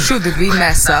 oh, shoot, did we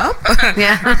mess up?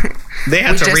 Yeah. They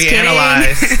had to just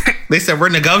reanalyze. They said, we're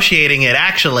negotiating it,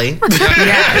 actually.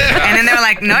 Yeah. And then they were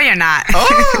like, no, you're not.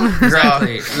 Oh,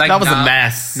 Exactly. Like that was now, a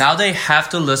mess. Now they have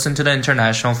to listen to the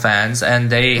international fans, and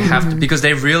they have to because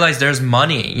they realize there's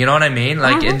money. You know what I mean?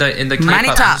 Like in the Money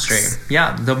K-pop talks. industry,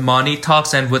 yeah, the money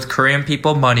talks, and with Korean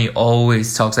people, money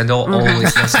always talks, and they'll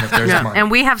always listen if there's money. And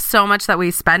we have so much that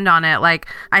we spend on it. Like,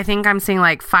 I think I'm seeing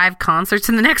like 5 concerts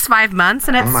in the next 5 months,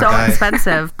 and it's my so God.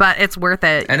 expensive, but it's worth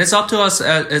it. And it's up to us.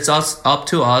 Up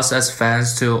to us as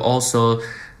fans to also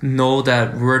know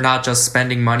that we're not just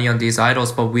spending money on these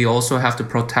idols, but we also have to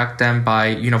protect them by,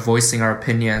 you know, voicing our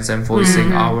opinions and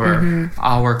voicing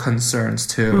our concerns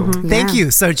too. Thank you,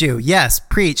 Soju. Yes,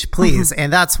 preach, please.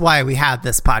 And that's why we have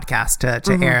this podcast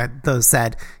to air those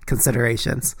said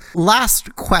considerations.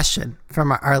 Last question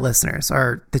from our listeners,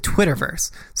 or the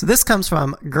Twitterverse. So this comes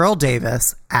from Girl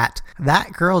Davis at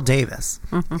That Girl Davis.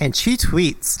 And she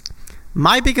tweets,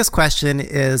 my biggest question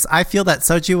is, I feel that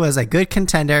Soju was a good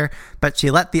contender, but she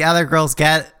let the other girls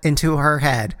get into her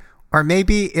head. Or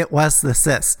maybe it was the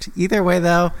cyst. Either way,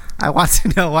 though, I want to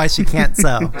know why she can't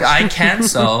sew. I can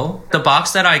sew. The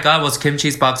box that I got was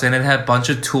Kimchi's box, and it had a bunch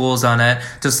of tools on it.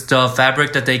 Just the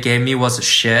fabric that they gave me was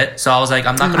shit. So I was like,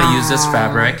 I'm not going to use this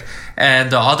fabric.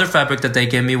 And the other fabric that they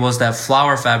gave me was that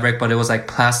flower fabric, but it was like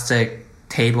plastic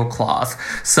tablecloth.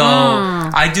 So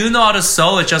I do know how to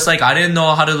sew. It's just like I didn't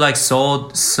know how to like sew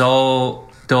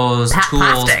those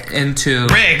tools plastic. into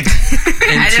Rigged.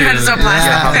 I didn't know how to sew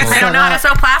plastic. I don't know how to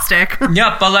sew plastic.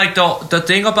 Yeah, but like the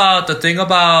thing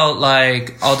about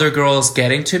like other girls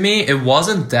getting to me, it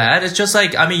wasn't that. It's just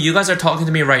like, I mean, you guys are talking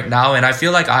to me right now, and I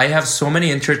feel like I have so many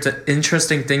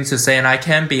interesting things to say, and I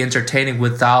can be entertaining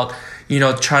without, you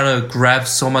know, trying to grab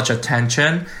so much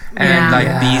attention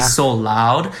and be so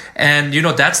loud. And, you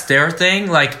know, that's their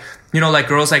thing. Like, you know, like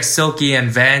girls like Silky and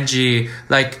Vanjie,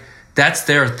 like that's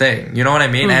their thing. You know what I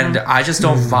mean? And I just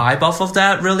don't vibe off of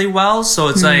that really well. So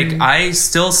it's like, I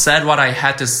still said what I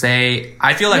had to say.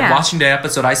 I feel like watching the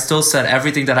episode, I still said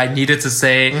everything that I needed to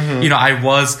say. You know,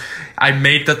 I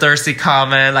made the thirsty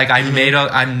comment. Like I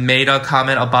made a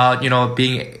comment about, you know,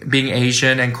 being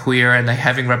Asian and queer and like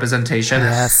having representation.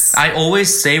 Yes. I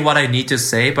always say what I need to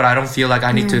say, but I don't feel like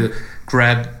I need to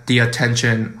grab the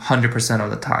attention 100% of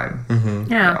the time. Yeah.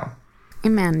 You know?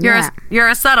 Amen. You're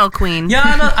a subtle queen. Yeah,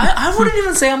 I wouldn't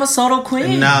even say I'm a subtle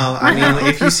queen. No, I mean,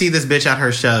 if you see this bitch at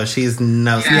her show, she's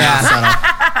not subtle.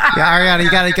 Yeah, Ariana,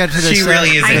 you gotta go to the She show.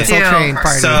 really isn't. the Soul I do. Train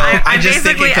party. So I just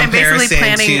think in I'm basically comparison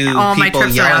planning all to my people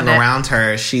trips yelling around it. around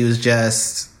her, she was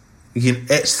just.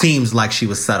 It seems like she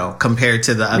was subtle compared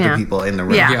to the other people in the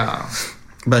room. Yeah. Yeah.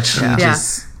 But she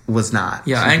just was not.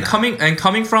 Yeah, She's and not.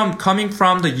 coming from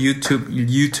the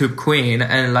YouTube queen,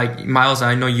 and like Miles,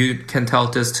 I know you can tell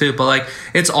this too, but like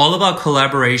it's all about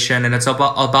collaboration, and it's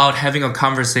about having a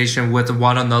conversation with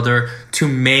one another to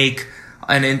make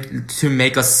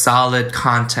a solid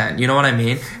content. You know what I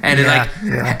mean? And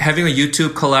having a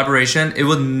YouTube collaboration, it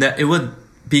would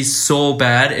be so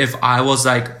bad if I was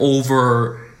like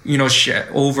over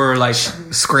like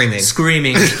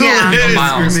screaming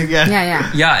Miles.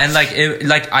 Yeah, and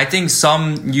like I think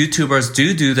some YouTubers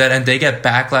do that, and they get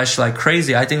backlash like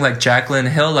crazy. I think like Jaclyn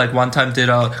Hill like one time did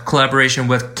a collaboration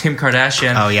with Kim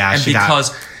Kardashian. Oh yeah, and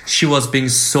because she was being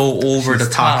so over the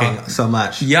top, talking so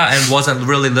much. Yeah, and wasn't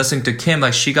really listening to Kim.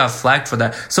 Like she got flagged for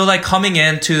that. So like coming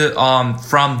into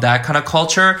from that kind of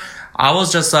culture, I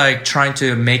was just like trying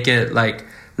to make it like,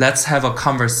 let's have a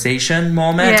conversation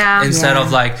moment instead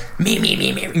of like me.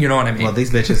 You know what I mean? Well,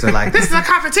 these bitches are like, this is a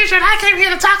competition. I came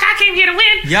here to talk. I came here to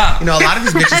win. Yeah. You know, a lot of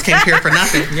these bitches came here for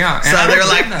nothing. Yeah. So they're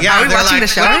like, Are we watching the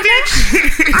show? What up,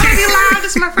 bitch? I'm gonna be live.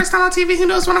 This is my first time on TV. Who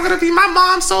knows when I'm gonna be? My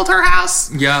mom sold her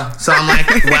house. Yeah. So I'm like,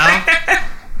 well,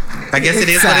 I guess it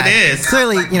is what it is.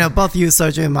 Clearly, both you,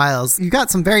 Soju and Miles, you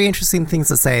got some very interesting things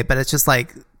to say, but it's just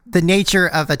like the nature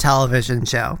of a television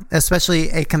show, especially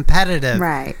a competitive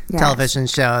television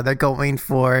show. They're going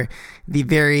for the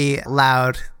very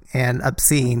loud and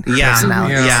obscene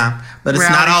personalities. Yeah. But it's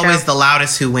not always the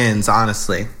loudest who wins,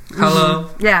 honestly. Hello.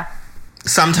 Yeah.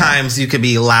 Sometimes you could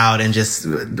be loud and just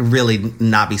really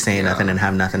not be saying nothing and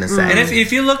have nothing to say. And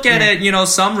if you look at it,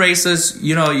 some races,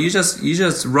 you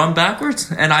just run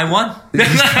backwards, and I won.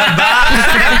 That's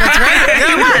right.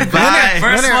 You won. Bye.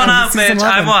 First Winner one of up, season bitch.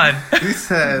 I 11. won. You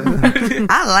said.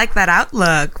 I like that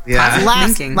outlook. Yeah.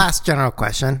 Positive thinking. Last general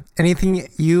question. Anything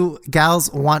you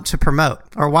gals want to promote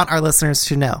or want our listeners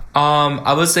to know?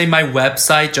 I would say my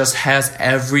website just has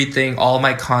everything, all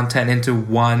my content into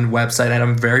one website, and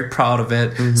I'm very proud of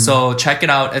it. Mm-hmm. So check it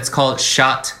out. It's called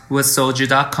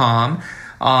shotwithsoju.com.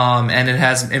 And it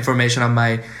has information on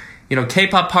my,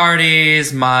 K-pop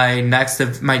parties, my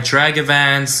drag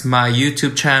events, my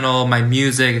YouTube channel, my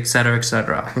music, etc.,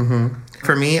 etc. Mm-hmm.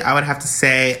 For me, I would have to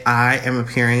say I am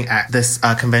appearing at this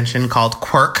convention called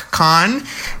QuirkCon.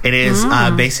 It is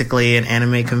basically an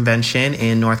anime convention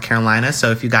in North Carolina.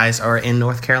 So if you guys are in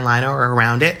North Carolina or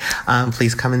around it,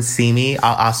 please come and see me.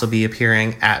 I'll also be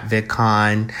appearing at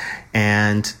VidCon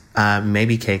and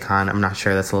maybe KCON. I'm not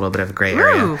sure. That's a little bit of a gray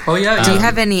area. Ooh. Oh, yeah. Do you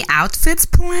have any outfits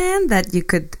planned that you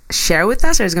could share with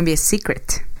us, or is it going to be a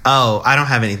secret? Oh, I don't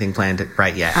have anything planned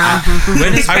right yet.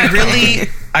 When is I really,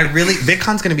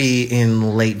 VidCon's going to be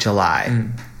in late July.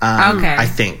 Okay. I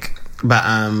think. But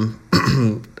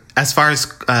as far as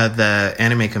the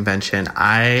anime convention,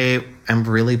 I am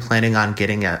really planning on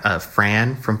getting a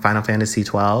Fran from Final Fantasy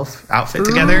 12 outfit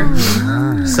together.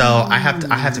 So I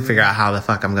have to figure out how the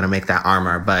fuck I'm going to make that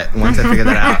armor. But once I figure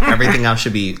that out, everything else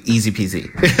should be easy peasy.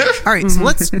 All right, so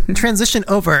let's transition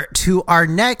over to our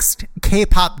next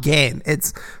K-pop game.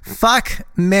 It's Fuck,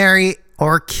 Marry,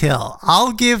 or Kill.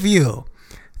 I'll give you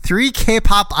 3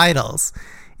 K-pop idols,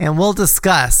 and we'll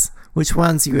discuss which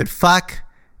ones you would fuck,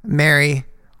 marry,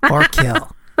 or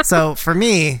kill. So for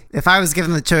me, if I was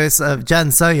given the choice of Jun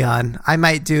Soyeon, I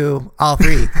might do all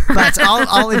 3. But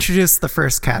I'll introduce the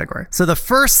first category. So the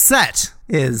first set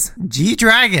is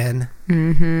G-Dragon,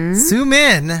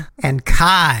 Sumin, and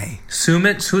Kai.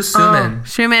 Sumin? Who's Sumin?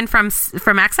 Schumann from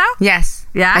EXO? Yes.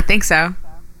 Yeah? I think so.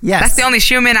 Yes. That's the only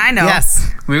Schumann I know.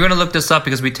 Yes. We're going to look this up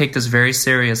because we take this very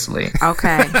seriously.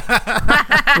 Okay.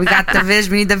 We got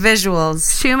we need the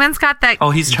visuals. Schumann's got that.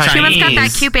 Oh, he's Chinese. Schumann's got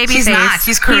that cute baby He's face. not.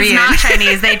 He's Korean. He's not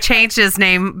Chinese. They changed his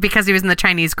name because he was in the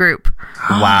Chinese group.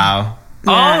 Wow.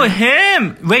 Oh,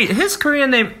 him. Wait, his Korean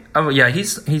name. Oh, yeah,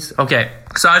 he's okay.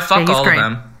 So I fuck he's all great. of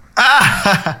them.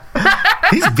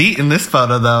 He's beating this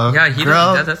photo though. Yeah, he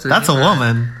Girl, does. that's a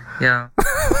woman. Yeah.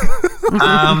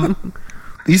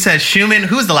 You said Schumann.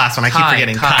 Who's the last one? I keep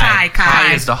forgetting. Kai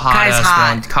is the Kai's hottest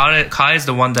hot. one. Kai is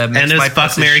the one that makes And my it's fuck,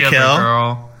 pussy marry, shiver, kill?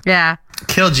 girl. Yeah.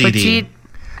 Kill GD. But G-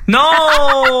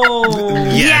 No.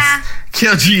 Yes. Yeah.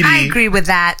 Kill GD. I agree with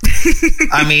that.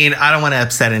 I mean, I don't want to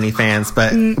upset any fans,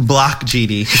 but block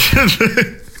GD.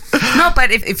 No, but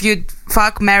if you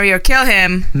fuck, marry, or kill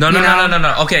him. No.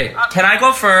 Okay, can I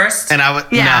go first? And I would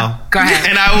Yeah. no. Go ahead.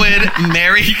 And I would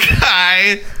marry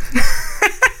Kai,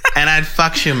 and I'd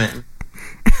fuck Schumann.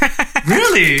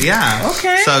 Really? Yeah.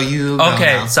 Okay. So you. go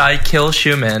Okay, now. so I kill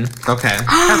Xiumin. Okay.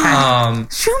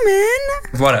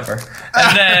 Schumann. Whatever.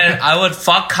 And then I would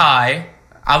fuck Kai.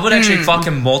 I would actually fuck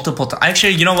him multiple times.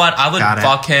 Actually, you know what? I would Got it.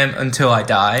 fuck him until I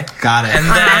die. Got it. And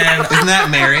then Isn't that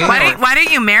Mary? Why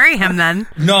don't you marry him then?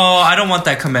 no, I don't want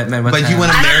that commitment with But him. you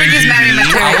want to I don't marry think he's married GD?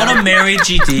 material. I want to marry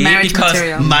GD Marriage because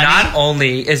material. not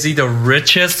only is he the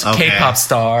richest Okay. K-pop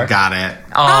star, Got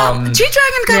it.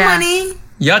 G-Dragon got Yeah. money.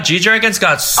 yeah, G-Dragon's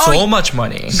got so much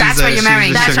money. That's why you're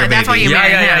marrying. She's a sugar That's why baby. you Yeah,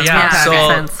 marry yeah, him. yeah. Okay, So makes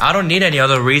sense. I don't need any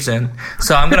other reason.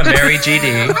 So I'm gonna marry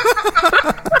GD.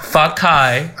 Fuck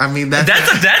Kai. I mean, that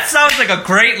sounds like a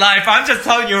great life. I'm just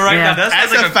telling you right Yeah. now. That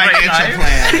that's sounds a like a great financial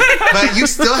life. plan. But you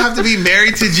still have to be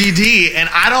married to GD, and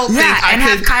I don't think I and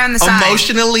have could Kai on the side.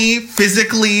 emotionally,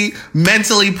 physically,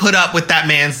 mentally put up with that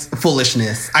man's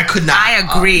foolishness. I could not. I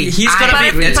agree. He's I gonna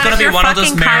agree. be. It's but gonna if be you're one of those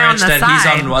fucking Kai on marriages the that he's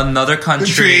side. on another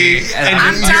country. And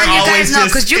I'm you're telling you always guys no,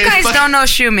 just- because you it's guys fu- don't know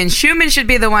Schumann. Schumann should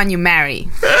be the one you marry.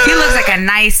 He looks like a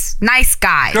nice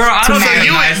guy. Girl, I to don't know marry.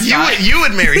 So Nice guy. you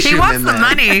would marry He Schumann wants the then.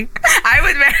 money. I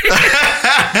would marry.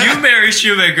 You marry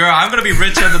Schumann, girl. I'm gonna be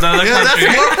rich in another Yeah, country.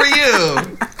 that's more for you.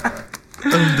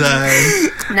 I'm done.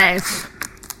 Nice.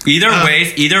 Either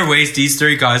ways, these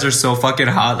three guys are so fucking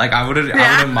hot. Like I wouldn't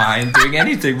mind doing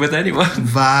anything with anyone.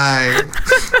 Bye.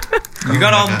 You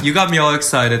got me all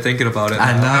excited thinking about it.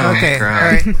 I now. know. Okay, all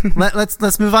girl. right.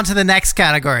 Let's move on to the next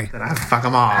category. I fuck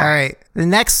them all. All right, the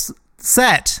next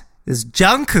set is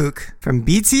Jungkook from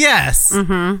BTS.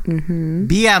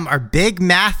 BM or Big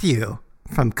Matthew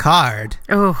from Card.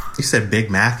 Oh, You said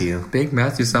Big Matthew. Big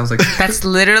Matthew sounds like That's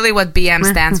literally what BM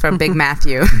stands for. Big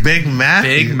Matthew. Big Matthew.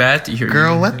 Big Matthew.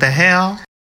 Girl, what the hell?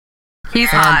 he's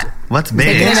hot. What's Big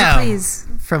big? Matthew, Minnow please.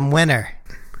 from Winner.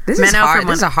 This is Minnow hard. from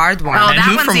This is a hard one. Oh, And that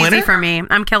who one's from easy Winner? for me.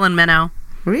 I'm killing Minnow.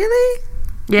 Really?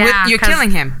 Yeah, You're 'cause killing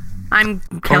him. I'm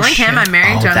killing him. shit. I'm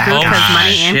marrying Oh, Jungkook that because guy.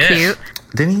 money and Shit. cute.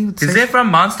 Didn't he Is say, it from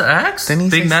Monster X? didn't he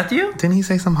Big say, Matthew? Didn't he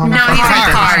say some No, homophobic he's from shit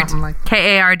or Card. something like-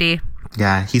 KARD.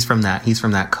 Yeah, he's from that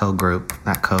co-group,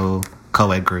 that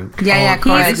co-ed group. Yeah, Oh,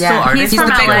 correct. he's still Yeah. artist? He's He's from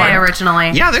the big LA one.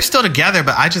 originally. Yeah, they're still together,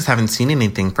 but I just haven't seen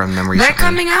anything from them recently. They're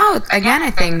coming out again, I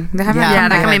think. They haven't Yeah, come they're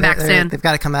back. coming back soon. They've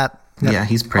got to come up. Yep. Yeah,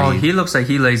 he's pretty. Oh, he looks like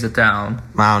he lays it down.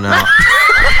 I don't know.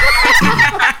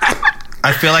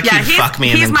 I feel like Yeah, he'd he's- fuck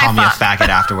me and he's then my call me a fuck. faggot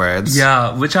afterwards.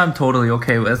 Yeah, which I'm totally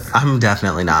okay with. I'm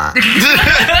definitely not.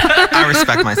 I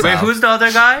respect myself. Wait, who's the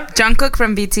other guy? Jungkook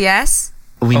from BTS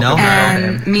we know her?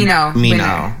 and Mino.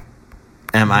 Mino.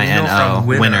 M-I-N-O. from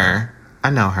Winner. Winner.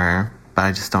 I know her, but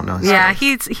I just don't know his Yeah,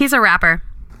 face. he's a rapper.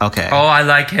 Okay. Oh, I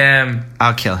like him.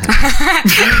 I'll kill him.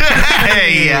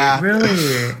 Yeah.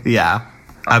 Really? Yeah.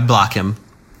 I'd block him.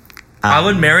 I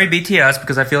would marry BTS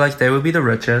because I feel like they would be the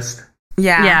richest.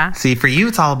 Yeah. Yeah. See, for you,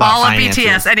 it's all about All of finances.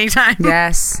 BTS anytime.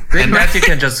 Yes. Big Matthew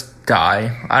can just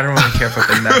die. I don't really care for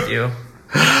Big Matthew.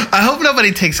 I hope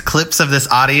nobody takes clips of this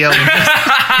audio. And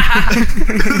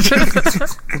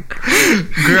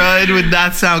Girl, it would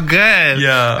not sound good.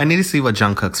 Yeah. I need to see what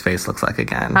Jungkook's face looks like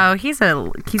again. Oh, he's a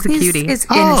cutie. He's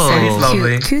Oh. innocent. He's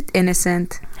lovely. Cute,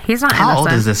 innocent. He's not How old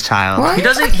innocent. is this child? What? He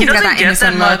doesn't He's got get that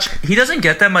innocent look. much. He doesn't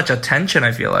get that much attention.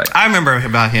 I feel like. I remember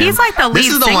about him. He's like the This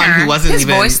lead is the one singer. who wasn't His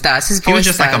even. voice does. His he was voice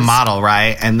just like a does. model,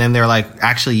 right? And then they're like,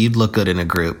 actually, you'd look good in a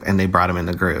group, and they brought him in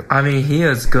the group. I mean, he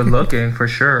is good looking for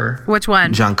sure. Which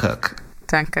one? Jungkook.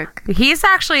 Jungkook. He's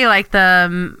actually like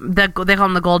the they call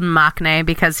him the golden maknae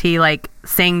because he like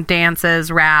sing,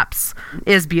 dances, raps,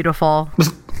 is beautiful.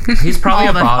 He's probably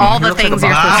All a the- bottom. all He the looks like a things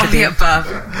you're bottom. supposed to be.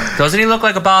 above. Doesn't he look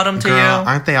like a bottom to Girl, you?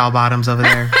 aren't they all bottoms over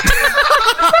there?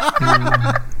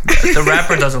 The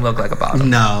rapper doesn't look like a bottom.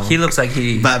 No. He looks like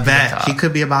he. But he's bet top. he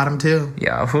could be a bottom too.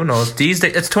 Yeah, who knows? These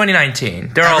days, it's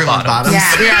 2019. They're Everyone's all bottoms.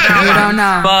 bottoms. Yeah, we don't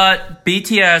know. But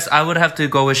BTS, I would have to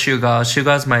go with Suga.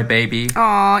 Suga's my baby.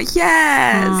 Oh,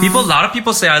 yes. A lot of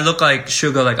people say I look like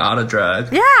Suga, like out of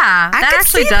drag. Yeah, I that could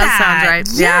actually see does that. sound right.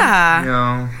 Yeah. You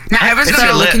know. Now everyone's It's gonna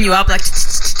your be lip. looking you up like.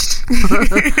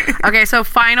 Okay, so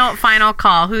final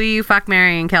call. Who you fuck,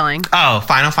 marrying, killing? Oh,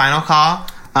 final call.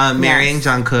 Marrying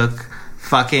Jungkook,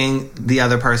 fucking the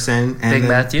other person, and Big then-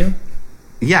 Matthew.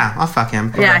 Yeah, I'll fuck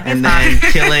him. Yeah, he's and then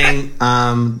killing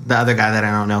the other guy that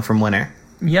I don't know from Winner.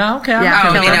 Yeah, okay. Yeah,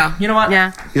 I'm kill okay. him. You know what?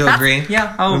 Yeah, You That's- agree?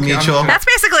 Yeah, I'll okay. Mutual. That's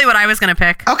basically what I was gonna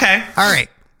pick. Okay. All right.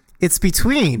 It's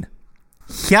between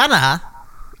Hyuna,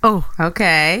 Oh,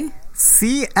 Okay.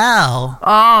 CL,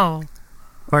 oh,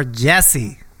 or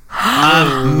Jessie.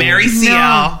 Mary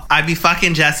CL. I'd be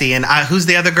fucking Jessie. And who's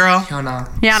the other girl? Hyuna.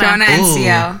 Shauna and Ooh.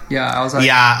 CL. Yeah, I was like,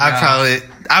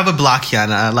 I would block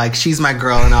Hyuna. Like, she's my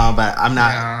girl and all, but I'm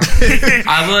not. Yeah.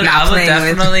 I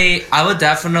would with.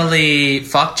 definitely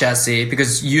fuck Jessie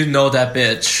because you know that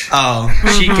bitch. Oh,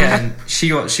 She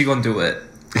gonna do it.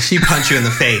 she punch you in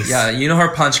the face. Yeah, you know her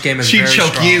punch game is She'd very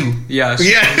choke strong. you. Yeah,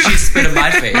 Yeah. she spit in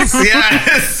my face.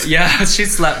 Yes. Yeah, she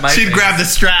slapped my face. She'd grab the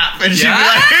strap and she'd Yeah. be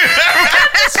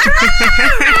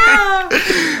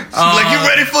like, you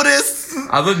ready for this?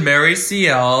 I would marry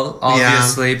CL,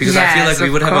 obviously, because I feel Yes, like we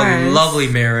would of have a course. lovely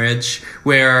marriage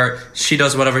where she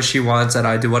does whatever she wants and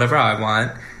I do whatever I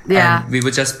want. Yeah. And we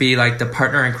would just be like the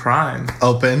partner in crime.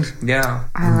 Opened. Yeah.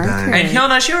 I like done. it. And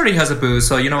Hyuna, she already has a boo,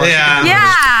 so you know what? Yeah.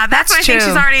 Yeah, that's why I think she's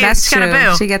already That's got a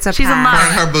true. boo. She gets a She's in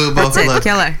pass. love. Her boo both That's it. look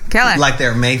Kill her. like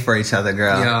they're made for each other,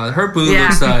 girl. Yeah, her boo Yeah.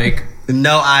 looks like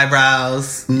No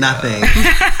eyebrows, nothing.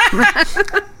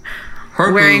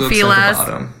 her Wearing boo looks feelers. like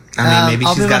the bottom. I mean, maybe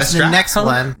I'll she's move got on a to the strap. next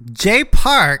one. Jay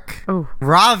Park, Oh.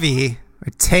 Ravi,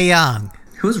 or Taeyang.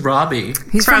 Who's Robbie?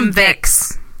 He's From from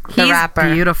Vix, the He's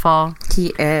rapper. beautiful. He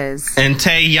is. And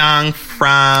Taeyang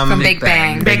from Big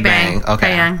Bang. Big Bang.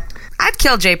 Okay. Taeyang. I'd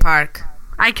kill Jay Park.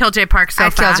 I killed Jay Park so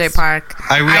I'd fast. kill Jay Park.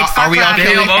 Are we all Ravi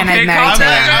killing? and I'd marry calm down.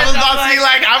 Taeyang. I was about to be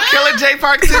like, I'm killing Jay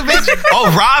Park too, bitch.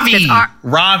 Oh, Ravi. It's R-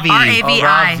 Ravi. R-A-V. Oh,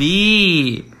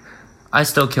 Robbie. I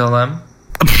still kill him.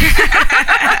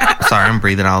 Sorry, I'm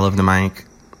breathing all over the mic.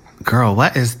 Girl,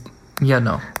 what is... Yeah,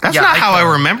 no. That's Yeah, not how I kill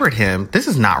him. remembered him. This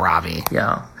is not Ravi.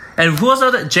 Yeah. And who was the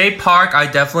other? Jay Park, I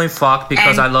definitely fuck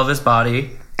because And- I love his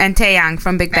body. And Taeyang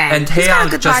from Big Bang. And He's got a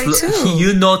Taeyang good just, body too.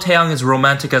 you know Taeyang is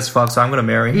romantic as fuck, so I'm gonna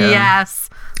marry him. Yes.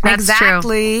 That's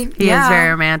Exactly. true. He Yeah. is very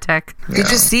romantic.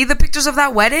 Did you see the pictures of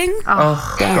that wedding?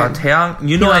 Oh, Damn. God, Taeyang,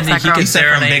 you know, loves and then that he girl. can You said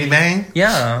from serenade. Big Bang?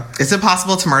 Yeah. Is it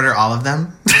possible to murder all of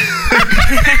them?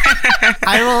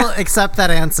 I will accept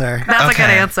that answer. That's a good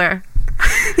Okay. answer.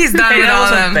 He's done Hey, with that all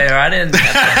of wasn't them. fair. I didn't.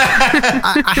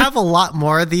 I have a lot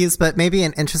more of these, but maybe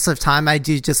in interest of time, I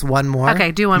do just one more.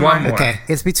 Okay, do one One more. more. Okay,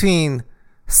 it's between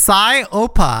Psy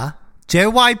Opa,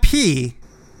 JYP,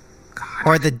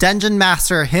 or the Dungeon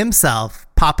Master himself,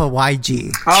 Papa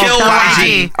YG. Kill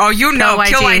YG. Oh, you know.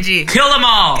 Kill Kill YG. YG. Kill them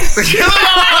all. Kill them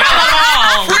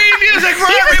all! Free music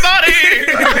for everybody!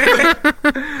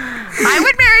 I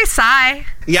would marry Psy.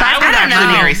 Yeah, I would don't actually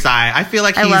know. marry Psy. I feel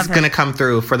like I love he's him. going to come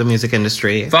through for the music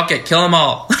industry. Fuck it. Kill them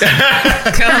all. Kill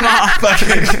them all.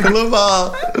 Kill them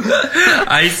all.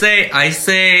 I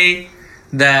say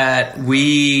that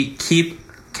we keep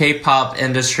K-pop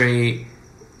industry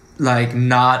like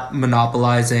not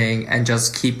monopolizing and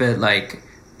just keep it like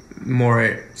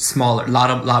more smaller,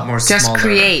 lot more Just smaller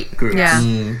create. groups.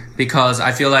 Yeah. Because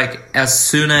I feel like as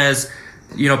soon as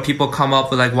people come up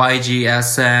with like YG,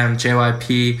 SM,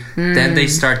 JYP, then they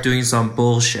start doing some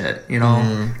bullshit,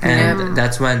 and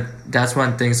that's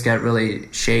when things get really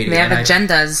shady. They have and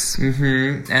agendas.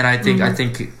 and I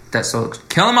think that's so.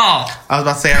 Kill them all. I was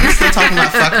about to say, are we still talking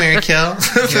about fuck, marry, kill?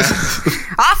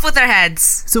 Off with their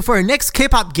heads. So for our next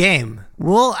K-pop game,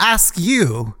 we'll ask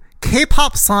you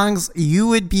K-pop songs you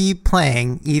would be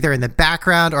playing either in the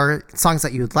background or songs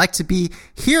that you would like to be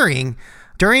hearing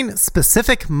during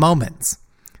specific moments.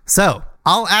 So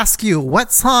I'll ask you,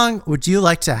 what song would you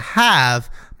like to have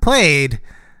played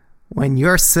when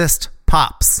your cyst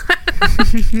pops?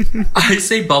 I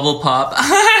say bubble pop.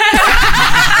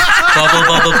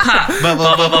 bubble pop.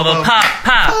 Bubble pop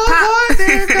pop. Oh, boy,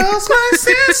 there goes my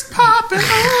cyst popping.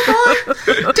 Oh,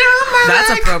 boy, down my That's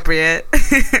leg. appropriate.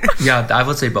 Yeah, I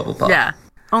would say bubble pop. Yeah.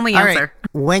 Only All answer. right.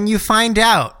 When you find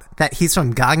out that he's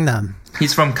from Gangnam.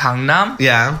 He's from Gangnam.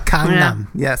 Yeah. Gangnam,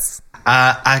 yes.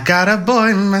 I got a boy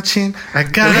in my chin. I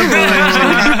got a boy in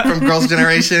my chin. From Girls'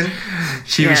 Generation.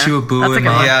 She Yeah, would boo that's a him good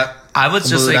up. one. Yeah. I was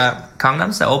just Boo like that.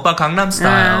 Gangnam style, Oppa Gangnam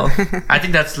style. I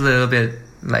think that's a little bit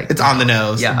like It's on the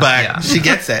nose, Yeah, but yeah. she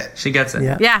gets it. She gets it.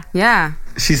 Yeah. Yeah. Yeah.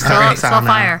 She's Still, correct. still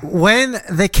fire. When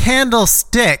the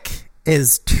candlestick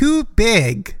is too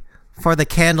big for the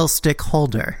candlestick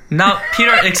holder. Now,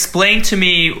 Peter, explain to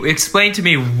me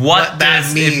what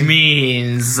that this it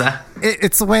means.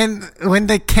 It's when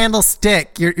the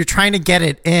candlestick, you're trying to get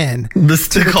it in The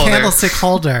stick the holder. candlestick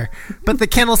holder, but the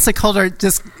candlestick holder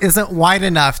just isn't wide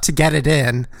enough to get it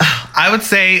in. I would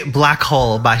say Black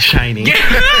Hole by Shiny.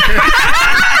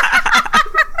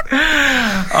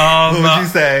 What would you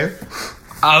say?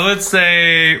 I would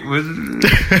say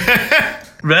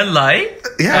red light.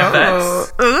 Yeah.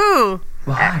 FX. Ooh.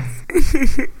 Why?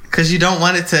 Because you don't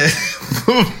want it to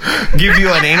give you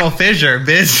an anal fissure,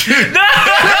 bitch.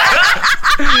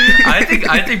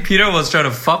 I think Peter was trying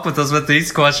to fuck with us with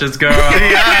these questions, girl.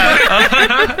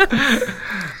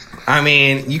 I I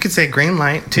mean, you could say green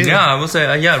light too. Yeah, I will say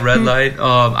red light.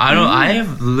 I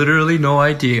have literally no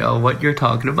idea what you're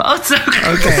talking about. So.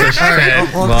 Okay, all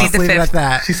right. We'll just leave it at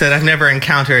that. She said, "I've never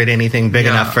encountered anything big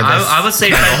enough for this." I would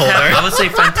say I would say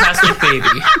Fantastic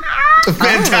Baby.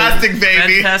 Fantastic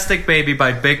Baby. Fantastic Baby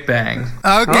by Big Bang.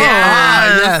 Okay.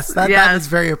 Yes. That Yes. is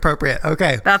very appropriate.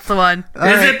 Okay. That's the one. All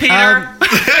Is right, it Peter?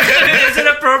 Is it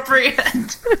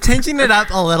appropriate? Changing it up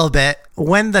a little bit,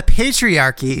 when the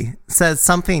patriarchy says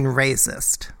something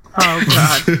racist. Oh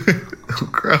God.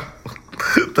 Girl,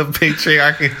 the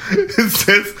patriarchy. It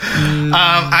says,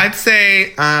 I'd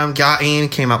say Yain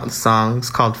came up with a song. It's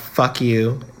called "Fuck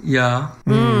You." Yeah.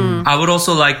 I would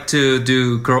also like to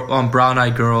do Brown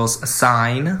Eyed Girls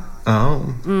Sign.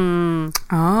 Oh,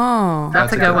 Oh,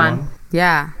 That's a good one.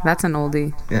 yeah, that's an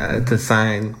oldie. yeah, it's a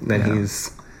sign that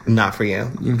he's not for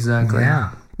you. Exactly. Yeah.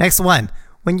 Next one,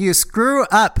 when you screw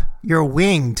up your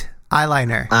winged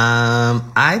eyeliner.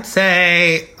 I'd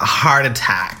say "Heart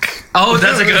Attack." Oh,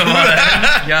 that's a good one.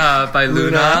 Yeah, by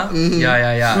Luna.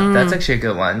 Yeah. That's actually a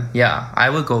good one. Yeah, I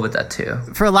would go with that too.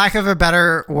 For lack of a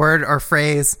better word or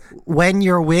phrase, when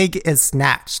your wig is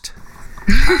snatched.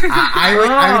 I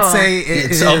would say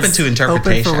It's open to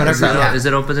interpretation. Open for whatever. Yeah. Is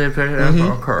it open to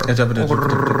It's open to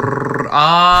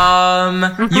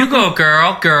You go,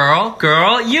 girl.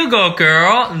 You go,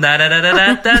 girl. Who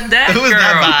was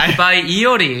that by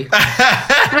Iori.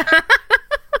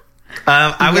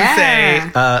 I would say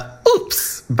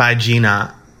 "Oops" by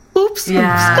Gina. Oops,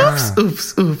 Yeah.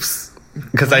 oops.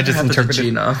 Because I just interpreted.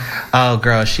 Gina. Oh,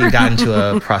 girl, she got into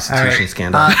a prostitution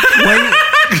scandal.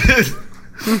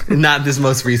 Not this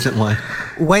most recent one.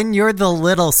 When you're the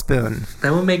little spoon.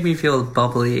 That would make me feel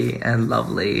bubbly and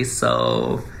lovely.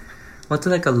 So, what's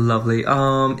like a lovely?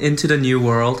 Into the New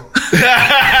World. Is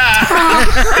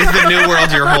the new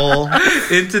world your whole?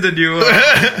 Into the New World.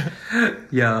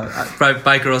 Yeah,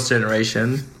 by Girls'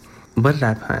 Generation. What did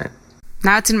I put?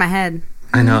 Now it's in my head.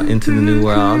 I know, Into the New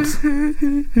World.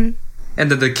 And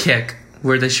then the kick,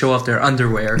 where they show off their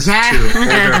underwear Yeah.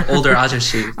 to older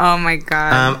ajashi. Oh my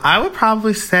god. I would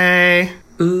probably say,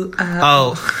 Ooh,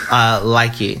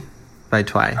 Likey by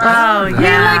Twice. Oh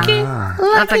yeah.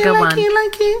 That's a good one.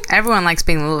 Everyone likes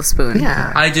being a little spoon.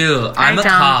 Yeah. I do. I'm a don't.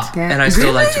 top, Yeah. and I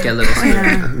still like to get little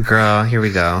spoon. Girl, here we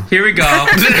go. Here we go.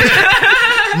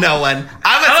 No one.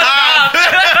 I'm a top.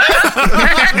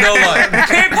 No one.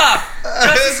 K-pop.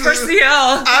 Justice for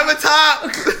CL. I'm a top.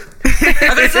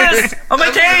 Resist on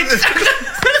my cage.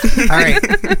 All right.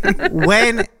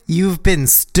 When you've been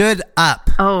stood up.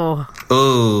 Oh.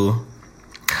 Ooh.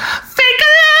 Fake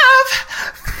love.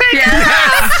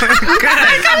 Yes.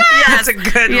 That's a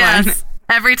good one. Yes.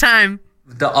 Every time.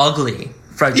 The ugly.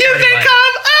 From You think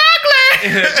I'm ugly?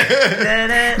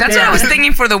 That's what I was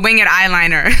thinking for the winged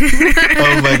eyeliner.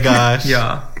 Oh my gosh.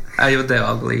 Yeah. I would the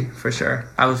ugly for sure.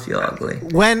 I would feel ugly.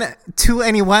 When To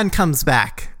Anyone comes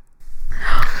back.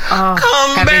 Come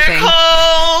Everything. back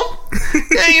home.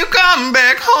 Can you come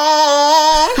back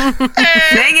home?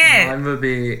 Dang it. Mine would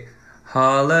be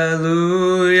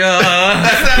Hallelujah.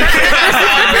 That's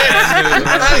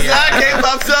not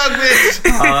K-pop song, bitch.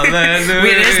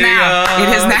 Hallelujah. It is now. It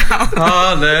is now.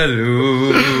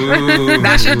 Hallelujah.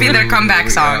 That should be their comeback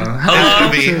song. Hello.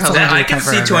 That should be. That- I can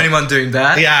see 21 doing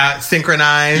that. Yeah,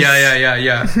 synchronized.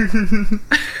 Yeah.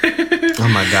 Oh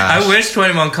my gosh. I wish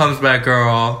 21 comes back,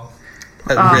 girl.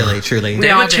 Really, truly. They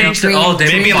all would do. change the oh, they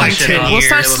Maybe would like function 10 up. We'll years.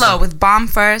 start slow with Bomb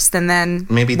first, and then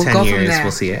Maybe we'll 10 go from years there.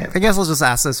 we'll see it. I guess we'll just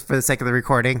ask this for the sake of the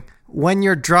recording. When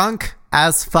you're drunk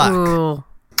as fuck. Ooh.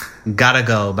 Gotta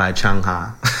Go by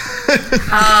Chungha.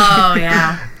 Oh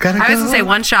yeah. Gotta I was go. gonna say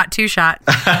 1 shot, 2 shot.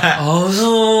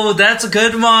 Oh, that's a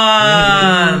good one.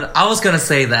 I was gonna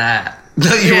say that.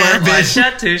 No, you Yeah. weren't, One bitch.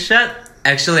 shot, 2 shot.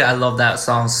 Actually, I love that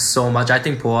song so much. I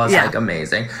think Boa is Yeah. like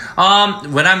amazing.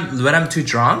 When I'm too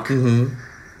drunk, When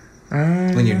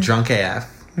you're drunk AF.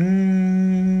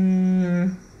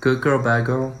 Good Girl, Bad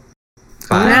Girl.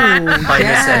 Fine. By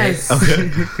Yes.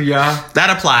 Mercedes. Yeah,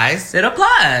 That applies. it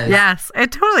applies. Yes,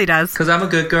 it totally does. Because I'm a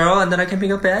good girl, and then I can be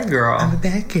a bad girl.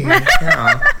 Becky.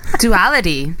 Yeah.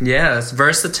 Duality. Yes,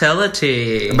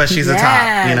 versatility. But she's a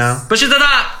top, you know? But she's a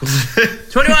top.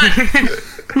 21.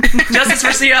 Justice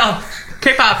for CL.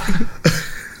 K-pop.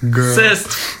 Girl. Sis.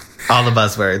 All the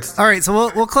buzzwords. All right, so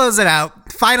we'll close it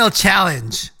out. Final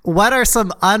challenge. What are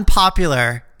some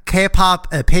unpopular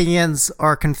K-pop opinions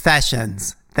or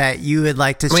confessions that you would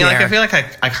like to I mean, share? like, I feel like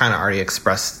I kind of already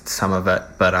expressed some of it,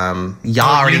 but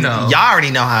y'all know.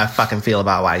 already know how I fucking feel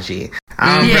about YG.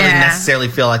 I don't really Yeah. necessarily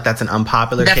feel like that's an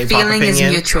unpopular The K-pop feeling opinion.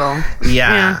 is mutual.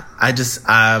 Yeah. I just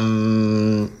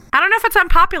I don't know if it's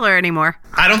unpopular anymore.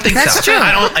 I don't think That's so. true.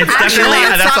 I don't. It's Actually, definitely.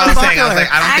 it's That's not what I'm saying. I was popular.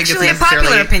 like, I don't Actually, think a it's necessarily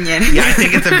popular opinion. Yeah, I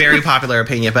think it's a very popular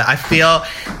opinion. But I feel,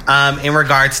 in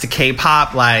regards to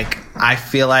K-pop, like I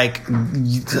feel like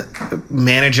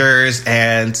managers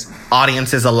and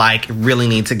audiences alike really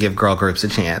need to give girl groups a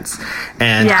chance.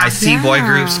 And Yeah. I see boy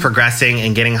groups progressing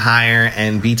and getting higher,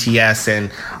 and BTS and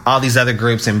all these other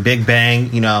groups and Big Bang,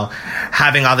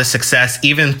 having all this success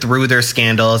even through their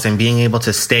scandals and being able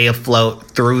to stay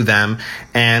afloat through them.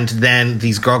 And then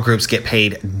these girl groups get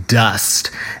paid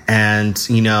dust. And,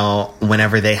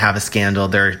 whenever they have a scandal,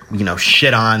 they're,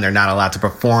 shit on, they're not allowed to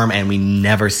perform, and we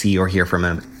never see or hear from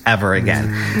them ever again.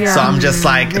 Yeah. So I'm just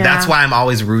like, that's why I'm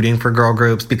always rooting for girl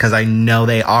groups, because I know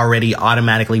they already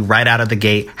automatically right out of the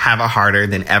gate have it harder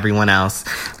than everyone else,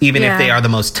 even if they are the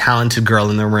most talented girl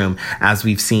in the room, as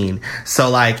we've seen. So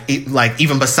like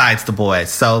even besides the boys.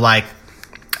 So like,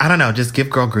 I don't know, just give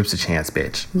girl groups a chance,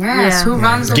 bitch. Yes, Yeah. who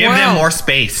runs the Give world? them more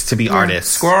space to be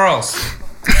artists. Squirrels.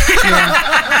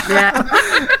 Yeah.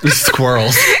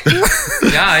 Squirrels.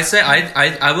 Yeah,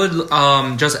 I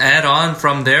would just add on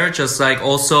from there, just like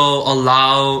also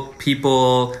allow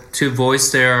people to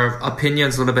voice their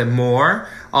opinions a little bit more.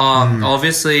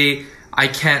 Obviously, I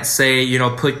can't say,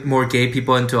 put more gay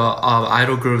people into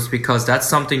idol groups, because that's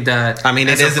something that, I mean,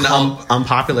 it is an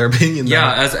unpopular opinion, though.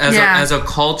 yeah, as a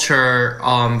culture,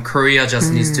 Korea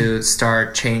just needs to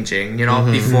start changing,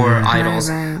 before idols.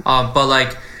 Right. But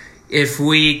like, if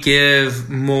we give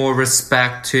more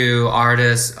respect to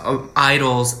artists,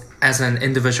 idols as an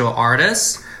individual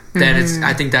artist, then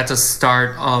I think that's a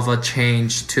start of a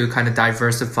change to kind of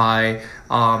diversify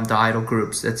the idol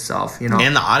groups itself,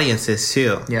 And the audiences,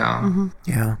 too. Yeah.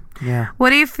 Yeah. What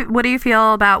do you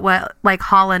feel about what like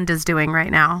Holland is doing right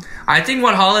now? I think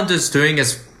what Holland is doing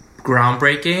is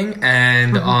groundbreaking,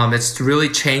 and it's really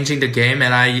changing the game,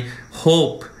 and I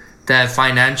hope that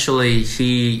financially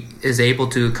he is able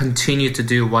to continue to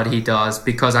do what he does,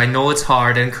 because I know it's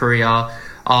hard in Korea,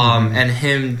 and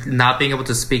him not being able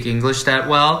to speak English that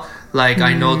well. Like,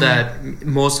 I know that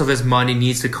most of his money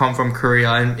needs to come from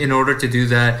Korea, and in order to do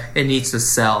that, it needs to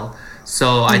sell.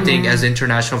 So I think as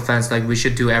international fans, like, we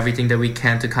should do everything that we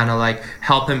can to kind of like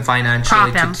help him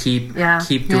financially Prop him. to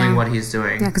keep doing what he's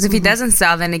doing. Yeah, because if he doesn't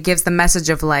sell, then it gives the message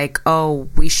of like, oh,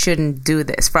 we shouldn't do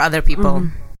this for other people.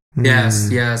 Yes,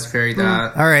 very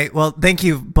that. All right. Well, thank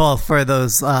you both for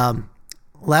those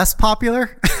less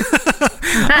popular.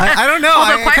 I don't know.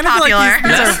 Although quite I kind of feel like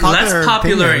these are Less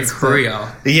popular in opinions, but-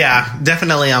 Korea. Yeah,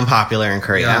 definitely unpopular in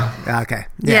Korea. Okay.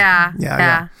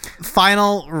 Yeah.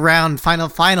 Final round.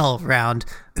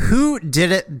 Who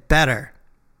did it better?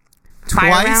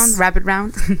 Fire round, rapid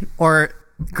round. Or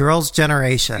Girls'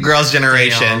 Generation? Girls'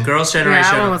 Generation. Girls'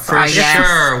 Generation, that one was for fire.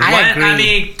 sure. I agree. I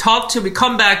mean,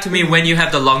 come back to me when you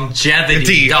have the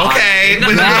longevity. Okay.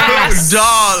 Yes.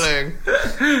 Darling.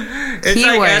 It's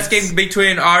Keywords. like asking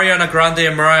between Ariana Grande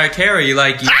and Mariah Carey.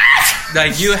 Like, you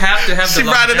have to have the She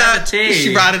brought it up. longevity.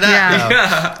 She brought it up.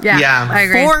 Yeah. though. Yeah. I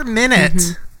agree. 4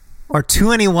 minutes or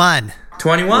 21?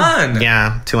 21.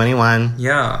 Yeah, 21.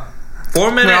 Yeah.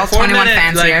 4 minute. We're all 21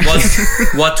 fans like here. was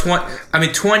what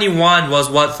 21 was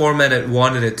what 4 minute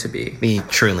wanted it to be. Me,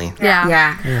 truly.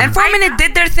 Yeah. And 4 Minute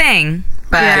did their thing,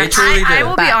 but They truly I did.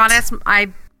 will be But- honest. I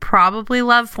probably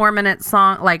love 4 minute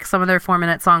song, like some of their 4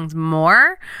 minute songs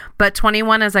more. But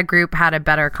 21 as a group had a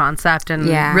better concept and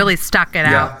Yeah. really stuck it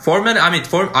Yeah, out. 4 minute. I mean,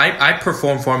 I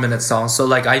perform 4 minute songs, so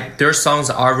like their songs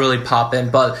are really poppin'.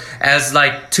 But as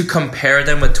like to compare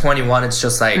them with 21, it's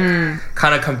just like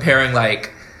kind of comparing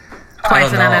like I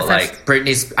Twice don't in know, NSS. like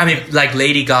Britney's. I mean, like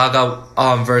Lady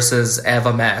Gaga versus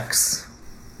Eva Max.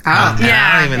 I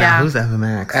don't even know yeah. who's Eva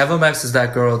Max. Eva Max is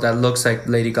that girl that looks like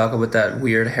Lady Gaga with that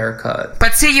weird haircut.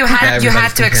 But see, you had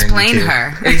Everybody's to explain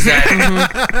comparing her. Exactly.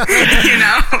 You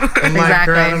know. Oh my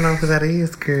Exactly. girl, I don't know who that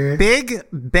is, girl. Big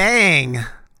Bang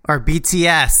or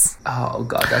BTS? Oh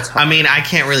god, that's hard. I mean, I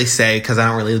can't really say because I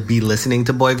don't really be listening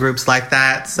to boy groups like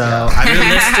that. So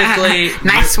realistically,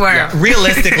 Nice swerve.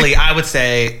 realistically, I would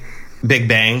say Big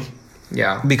Bang,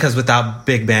 yeah. because without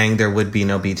Big Bang, there would be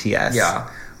no BTS. Yeah.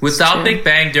 Without Big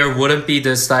Bang, there wouldn't be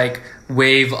this like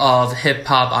wave of hip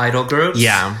hop idol groups.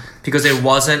 Yeah. Because it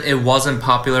wasn't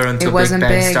popular until Big wasn't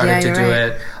Bang big, started yeah, to you're do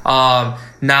right. it.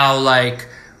 Now like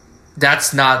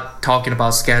that's not talking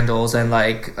about scandals and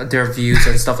like their views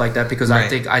and stuff like that, because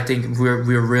Right. I think we're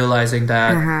realizing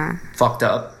that fucked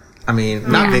up. I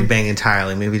mean, not Big Bang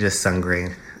entirely. Maybe just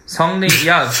Sungri. Songni,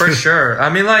 yeah, for sure. I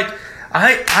mean, like,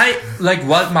 I like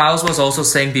what Miles was also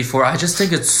saying before. I just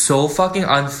think it's so fucking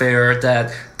unfair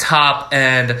that Top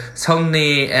and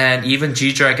Songni and even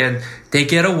G Dragon, they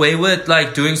get away with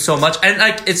like doing so much, and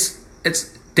like it's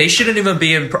they shouldn't even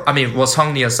be in.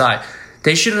 Seongni aside,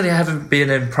 they shouldn't have been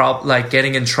in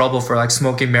getting in trouble for like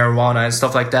smoking marijuana and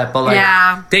stuff like that. But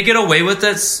like, they get away with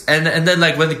it, and then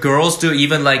like when the girls do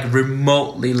even like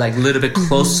remotely like a little bit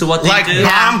close to what they do. Like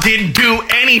Mom didn't do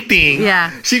anything.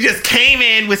 Yeah. She just came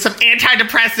in with some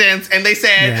antidepressants, and they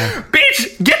said,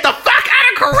 "Bitch, get the fuck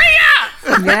out of Korea."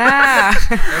 Yeah.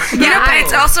 You know, but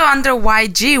it's also under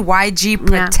YG. YG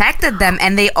protected them,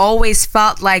 and they always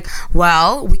felt like,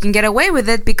 well, we can get away with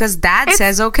it because Dad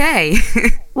says okay.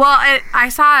 Well, I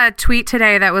saw a tweet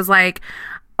today that was like,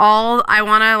 I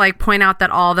want to like point out that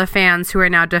all the fans who are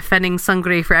now defending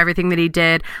Seungri for everything that he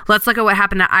did, let's look at what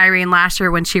happened to Irene last year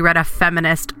when she read a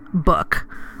feminist book.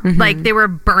 Like they were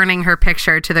burning her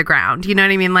picture to the ground. You know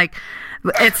what I mean? Like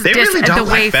it's they just really don't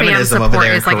the way like fan feminism over support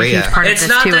there in is like Korea. a huge part It's of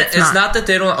not this too. that it's not that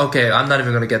they don't. Okay, I'm not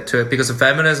even gonna get to it because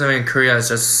feminism in Korea is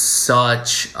just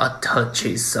such a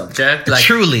touchy subject. Like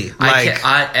Truly, like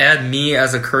and me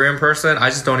as a Korean person,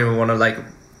 I just don't even want to like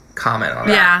comment on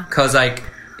that. Because like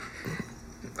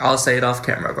I'll say it off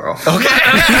camera, girl. Okay.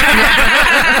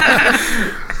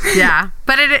 Yeah,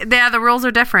 but the rules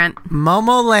are different.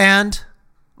 Momoland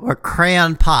or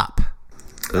Crayon Pop?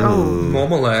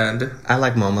 Momoland. I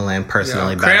like Momoland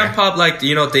personally better. Crayon Pop, like,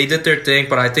 you know, they did their thing,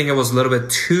 but I think it was a little bit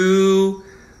too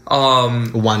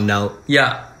one note.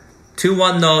 Yeah. Too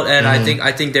one note, and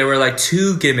I think they were like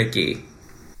too gimmicky.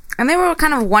 And they were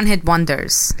kind of one-hit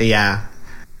wonders. Yeah.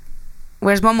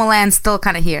 Whereas Momoland's still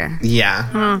kind of here.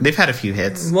 Yeah. They've had a few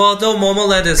hits. Well, though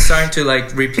Momoland is starting to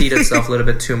like repeat itself a little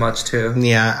bit too much too.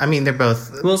 Yeah, I mean they're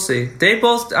both. We'll see.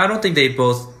 I don't think they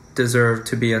both deserve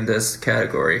to be in this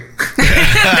category.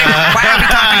 Why are we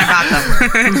talking about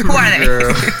them? Who are they?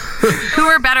 Who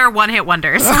are better one-hit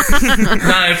wonders?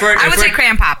 I would say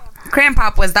Crayon Pop. Crayon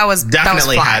Pop was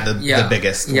Definitely fly. had the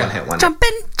biggest one-hit wonder.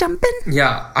 Jumpin'.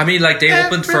 Yeah, I mean, like they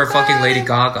opened for fucking Lady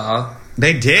Gaga.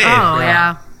 They did. Oh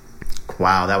yeah.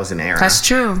 Wow, that was an era. That's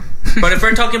true. But if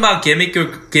we're talking about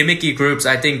gimmicky groups,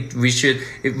 I think we should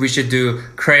do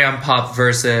Crayon Pop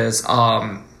versus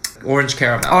Orange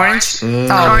Caramel. Orange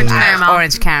Caramel.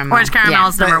 Orange Caramel. Orange Caramel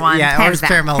is number one. Yeah, Hands Orange down.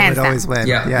 Caramel Hands would down. always win.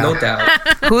 Yeah, no doubt.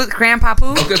 Who? Crayon Pop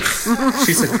who? Okay.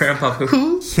 She said Crayon Pop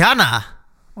who? Hyuna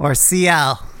or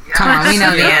CL? Come on, we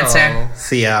know the answer.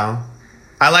 CL.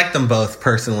 I like them both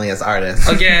personally as artists.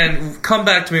 Again, come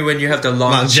back to me when you have the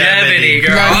longevity,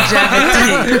 girl.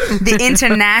 Longevity. The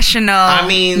international. I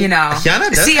mean, you know, Hyuna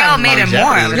does CL have made it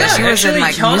longevity. more. Yeah, She was in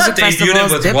like Hyuna music debuted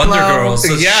festivals, with Diplo. Wonder Girls,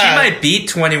 so Yeah. she might beat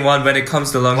 21 when it comes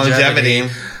to longevity.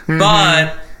 Longevity.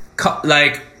 But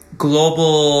like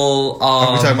global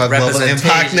Are we talking about global representation-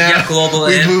 impact now? Yeah, global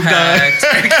We've moved on.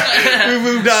 impact. We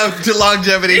moved on to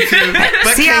longevity too.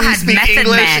 But CL can you had speak Method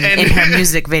English? Man in her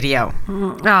music video.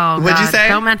 Oh, God. What'd you say?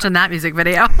 Don't mention that music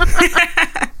video.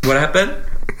 What happened?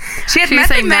 She had She was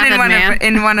Method saying Man Method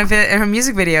in one of her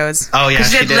music videos. Oh, yeah,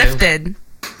 because she she had did. lifted.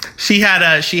 She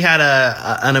had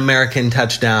an American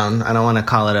touchdown. I don't want to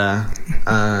call it a.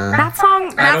 That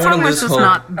song wanna was lose just hope.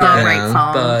 not the right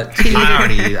song.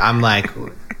 But I'm like,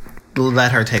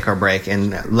 let her take her break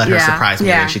and let her Yeah. surprise me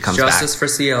Yeah. when she comes justice back. for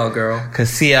CL, girl. Because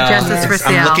CL, Justice for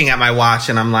I'm CL. looking at my watch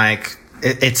and I'm like,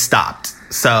 it stopped.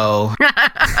 So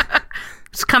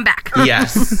Just come back.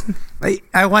 yes,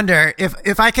 I wonder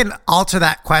if I can alter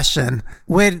that question.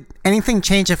 Would anything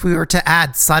change if we were to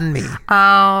add Sunmi?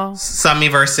 Oh, Sunmi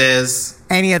versus.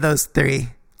 Any of those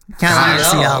three? Kind of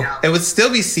CL. It would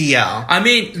still be CL. I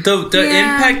mean, the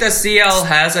Yeah. impact that CL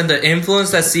has and the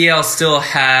influence that CL still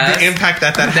has. The impact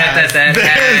that has.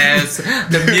 has,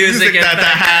 the music that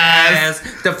has,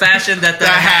 the fashion that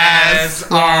has.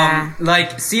 Yeah.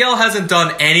 Like CL hasn't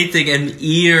done anything in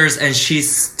years, and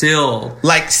she's still.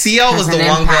 Like CL was Has the an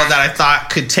one girl impact. that I thought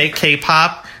could take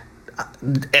K-pop,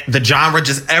 the genre,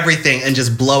 just everything, and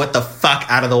just blow it the fuck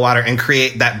out of the water and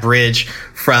create that bridge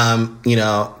from, you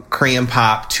know, Korean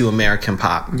pop to American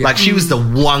pop. Like she was the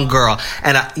one girl,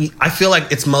 and I feel like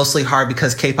it's mostly hard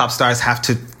because K-pop stars have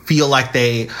to feel like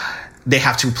they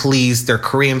have to please their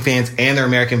Korean fans and their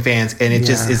American fans, and it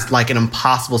just is like an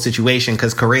impossible situation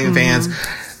because Korean fans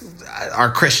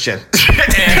are Christian.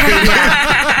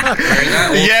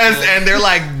 Yes, and they're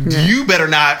like,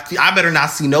 I better not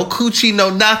see no coochie, no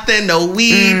nothing, no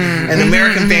weed. And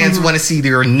American fans want to see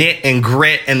your knit and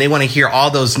grit, and they want to hear all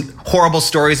those horrible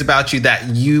stories about you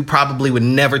that you probably would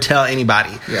never tell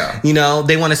anybody. Yeah. You know,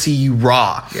 they want to see you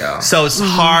raw. Yeah. So it's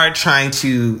hard trying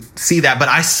to see that, but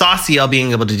I saw CL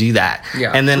being able to do that.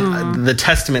 Yeah. And then the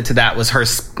testament to that was her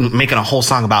making a whole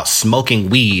song about smoking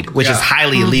weed, which is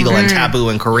highly illegal and taboo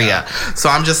in Korea. So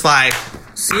I'm just like,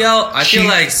 CL, I feel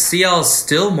like CL is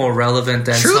still more relevant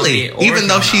than Truly, Sunmi or even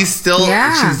though Hyuna. she's still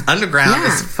she's underground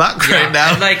as fuck right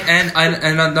now. And like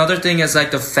and another thing is like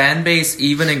the fan base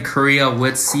even in Korea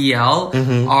with CL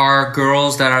are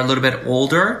girls that are a little bit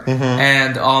older,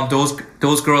 and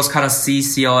those girls kind of see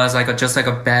CL as like just like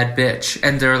a bad bitch,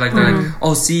 and they're like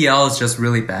oh, CL is just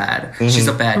really bad. She's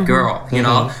a bad girl, you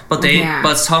know. But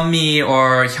but Sunmi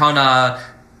or Hyuna,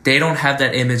 they don't have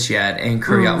that image yet in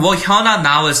Korea. Well, Hyuna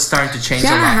now is starting to change a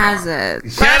Hyuna lot. has it.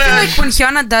 But I feel like when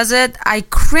Hyuna does it, I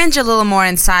cringe a little more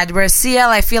inside, whereas CL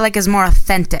I feel like is more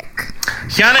authentic.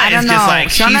 Hyuna I don't is know. just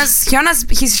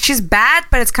like She's bad,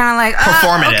 but it's kind of like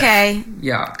performative. Okay.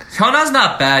 Yeah, Hyuna's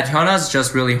not bad. Hyuna's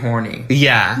just really horny.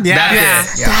 that's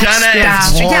it. Hyuna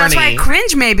That's is horny. that's why I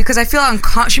cringe maybe because I feel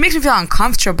she makes me feel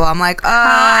uncomfortable. I'm like,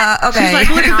 okay. She's like,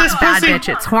 Look at not this bad pussy. bitch,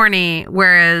 it's horny.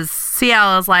 Whereas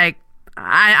CL is like,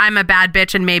 I'm a bad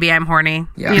bitch and maybe I'm horny.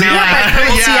 Yeah. You know,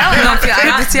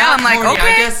 CL, I'm like, horny.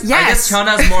 okay, I guess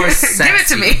Hyuna's more sexy. give it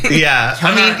to me. Yeah,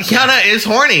 I mean, Hyuna is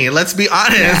horny. Let's be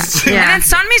honest. Yeah. And then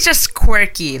Sunmi's just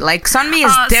quirky. Like Sunmi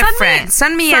is different.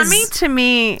 Sunmi is to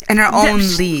me in her own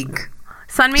league.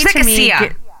 Sunmi She's to like a me.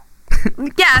 Sia.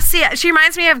 Yeah, Sia. She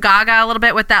reminds me of Gaga a little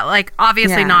bit with that, like,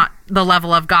 obviously Yeah. not the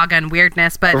level of Gaga and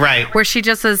weirdness, but Right. where she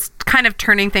just is kind of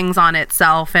turning things on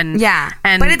itself and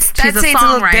and but it's she's I'd say it's a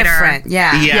little songwriter. different.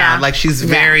 Yeah. Yeah, like she's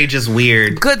very just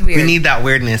weird. Good weird. We need that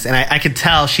weirdness, and I could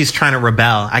tell she's trying to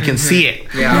rebel. I can see it.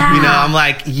 Yeah. You know, I'm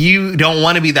like, you don't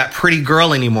want to be that pretty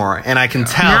girl anymore, and I can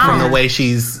tell from the way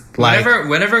she's like.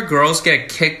 Whenever girls get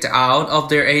kicked out of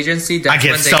their agency, that's I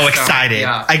get when they so start- excited.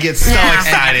 Yeah. I get so And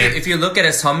excited. if you look at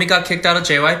it, Sunmi got kicked out of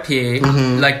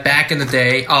JYP, like back in the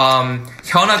day.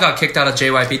 Hyuna got kicked out of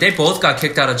JYP. They both got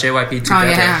kicked out of JYP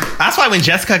together. That's why when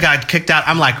Jessica got kicked out,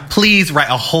 I'm like, please write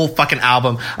a whole fucking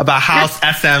album about how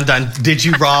SM did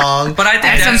you wrong. But I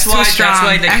think SM's too that's strong.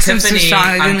 why like SM's too Tiffany, strong.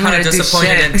 They I'm didn't kind let of her do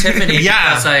disappointed shit. in Tiffany Yeah.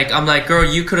 because like I'm like, girl,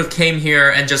 you could have came here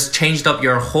and just changed up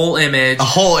your whole image, a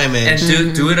whole image.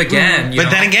 and do it again. But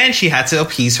then again, she had to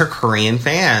appease her Korean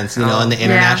fans, you know, and the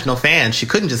international fans. She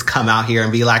couldn't just come out here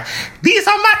and be like, "These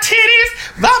are my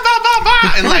titties," blah blah blah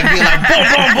blah, and like be like boom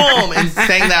boom boom and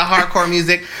saying that hardcore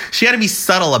music. She had to be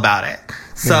subtle about it.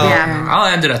 So, I'll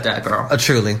end it at that, girl.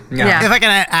 Truly, Yeah. If I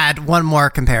can add one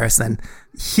more comparison,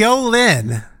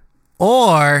 Hyolyn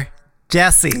or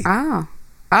Jessie. Oh.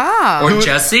 Or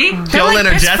Jessie. They're Hyolyn like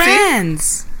or best Jessie?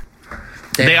 friends.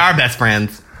 They are best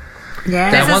friends.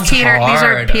 Yeah. That This one's is Peter. These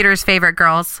are hard. Peter's favorite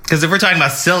girls. Because if we're talking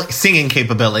about singing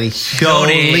capability,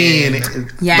 Hyolyn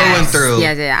through and through.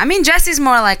 Yeah. I mean, Jessie's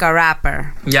more like a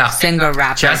rapper. Yeah. Singer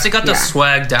rapper. Jessie got the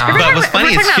swag down. But what's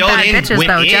funny is We're talking about bad Hyolyn bitches, went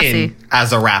though, in Jessie.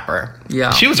 as a rapper.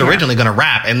 Yeah. She was originally going to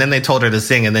rap, and then they told her to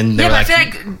sing, and then they Yeah, were but like,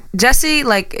 I feel like Jessie,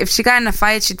 like, if she got in a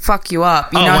fight, she'd fuck you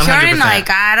up. You Oh, know, 100%. Hyolyn, like,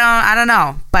 I don't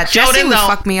know. But Jessie Hyolyn, would though,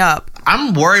 fuck me up.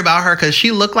 I'm worried about her because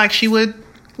she looked like she would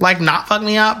like not fuck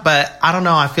me up, but I don't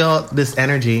know. I feel this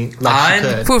energy like she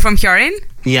could. Who, from Hyolyn?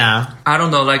 Yeah. I don't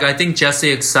know. Like I think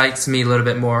Jessie excites me a little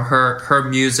bit more. Her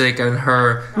music and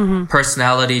her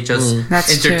personality just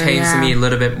That's true, entertains yeah. me a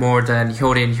little bit more than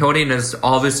Hyolyn. Hyolyn is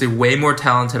obviously way more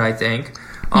talented, I think.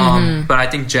 But I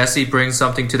think Jessie brings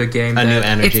something to the game. A new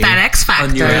energy. It's that X A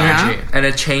factor, new you energy, know? and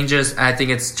it changes. I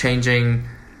think it's changing.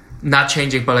 Not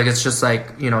changing, but like it's just like,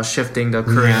 you know, shifting the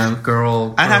Korean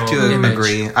girl. I'd have to image.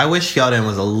 agree. I wish Hyolyn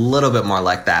was a little bit more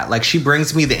like that. Like she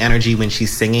brings me the energy when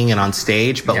she's singing and on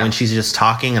stage, but when she's just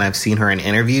talking, and I've seen her in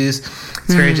interviews,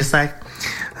 it's very just like,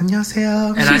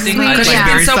 안녕하세요. And I think Because she's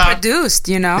very been so soft. produced,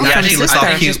 you know? Yeah, From she looks sister.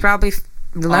 all cute. She's probably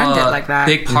learned it like that.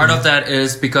 Big part of that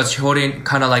is because Hyolyn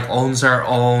kind of like owns her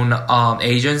own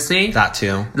agency. That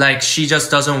too. Like she just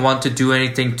doesn't want to do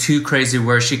anything too crazy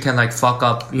where she can like fuck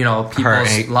up, you know,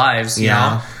 people's lives. You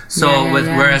know? So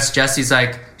whereas Jessie's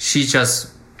like she's just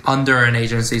under an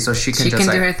agency, so she can She just can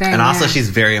like do her thing. And also yeah. she's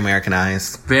very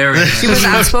Americanized. very. She was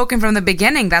outspoken from the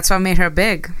beginning. That's what made her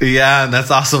big. Yeah, and that's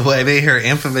also what made her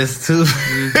infamous too.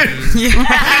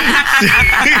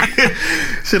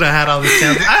 Should have had all these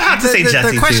chances. I have to say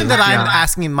Jessie The question too. that I'm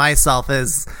asking myself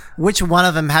is, which one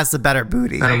of them has the better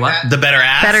booty? What? The better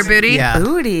ass. Better booty? Yeah.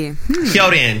 Booty.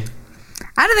 Hyolyn.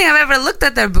 I don't think I've ever looked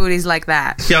at their booties like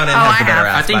that. Hyolyn I has the better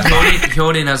have. I ass. think by far.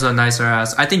 Hyolyn has a nicer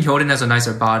ass. I think Hyolyn has a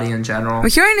nicer body in general.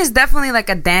 But Hyolyn is definitely like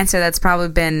a dancer that's probably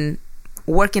been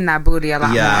working that booty a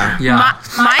lot Yeah. more. Yeah.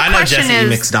 My I know question Jessie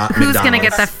is, eats who's going to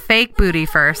get McDonald's. the fake booty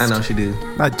first? I know she do.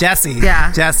 Jessie.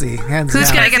 Yeah. Jessie. Hands Who's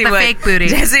down. going to get the fake booty?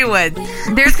 Jessie would.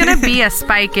 There's going to be a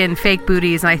spike in fake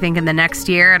booties, I think, in the next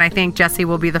year, and I think Jessie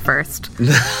will be the first. If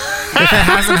it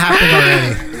hasn't happened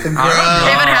already. If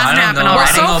it hasn't happened Well,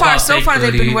 already. so far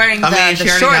they've been wearing I mean, the she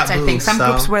already shorts. got I think some boobs,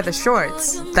 groups so- wear the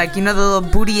shorts, like the little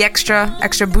booty extra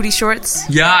booty shorts.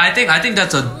 Yeah, I think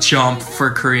that's a jump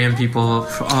for Korean people.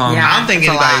 Yeah. I don't think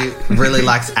It's a anybody really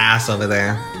likes ass over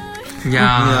there.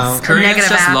 Yeah, Koreans Negative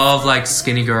just ass. love like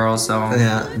skinny girls. So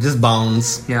Yeah, just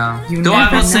bones. yeah. You Though I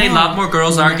never will say a know. lot more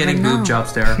girls You are never getting know. boob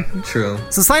jobs there. True.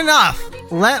 So signing off.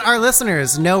 Let our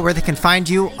listeners know where they can find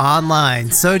you online.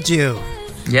 Soju.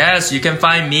 Yes, you can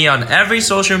find me on every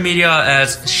social media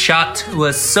as Shot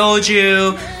with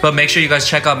Soju. But make sure you guys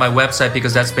check out my website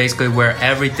because that's basically where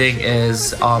everything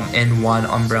is in one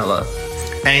umbrella.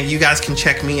 And you guys can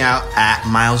check me out at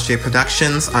Miles J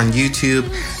Productions on YouTube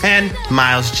and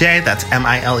Miles J, that's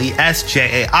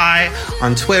MILESJAI,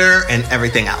 on Twitter and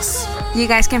everything else. You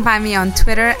guys can find me on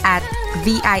Twitter at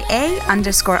VIA__OLI.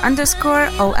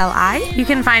 You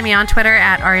can find me on Twitter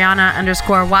at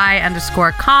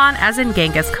Ariana_Y_Khan, as in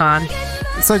Genghis Khan.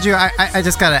 Soju, I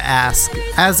just gotta ask,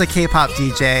 as a K-pop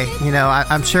DJ, you know,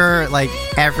 I'm sure like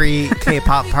every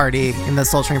K-pop party in the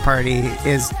Soul Train party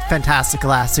is Fantastic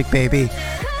Elastic Baby,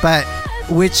 but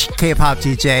which K-pop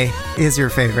DJ is your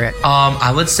favorite?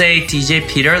 I would say DJ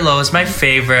Peter Lowe is my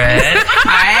favorite.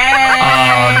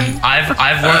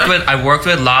 I've worked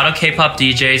with a lot of K-pop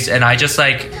DJs, and I just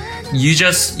like you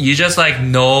just like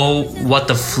know what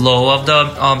the flow of the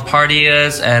party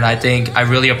is, and I think I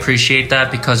really appreciate that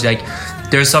because like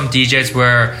there's some DJs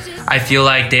where I feel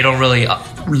like they don't really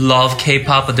love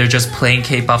K-pop, but they're just playing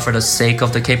K-pop for the sake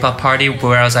of the K-pop party.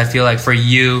 Whereas I feel like for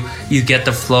you get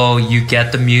the flow, you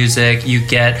get the music, you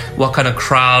get what kind of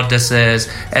crowd this is,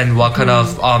 and what kind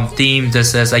of theme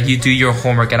this is. Like you do your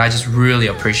homework, and I just really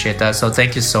appreciate that. So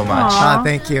thank you so much.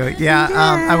 Thank you. Yeah,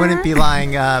 I wouldn't be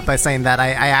lying by saying that. I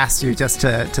asked you just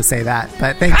to say that,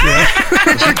 but thank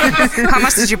you. How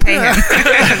much did you pay him?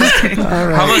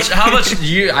 How much?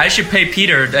 I should pay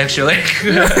Peter actually.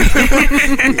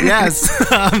 Yes.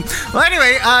 Well,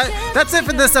 anyway, that's it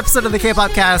for this episode of the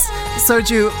K-pop Cast.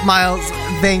 Soju, Miles,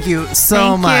 thank you so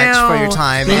Thank much you. for your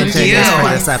time Thank and joining you. us for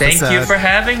this episode. Thank you for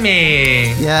having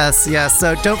me. Yes.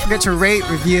 So don't forget to rate,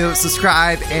 review,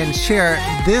 subscribe, and share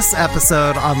this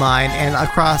episode online and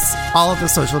across all of the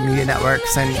social media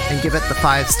networks, and give it the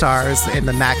 5 stars in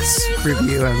the max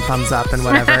review and thumbs up and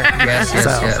whatever. Yes.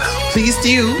 Please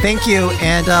do. Thank you,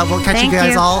 and we'll catch you Thank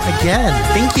guys you. all again.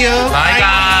 Thank you. Bye guys. Bye.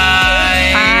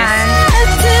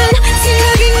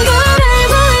 시작인 걸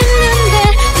알고 있는데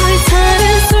더 이상은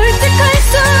솔직할 수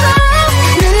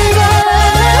없는 걸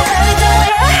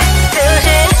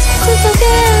구석에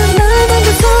나만 그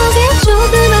속에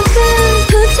조그맣게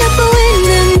붙잡고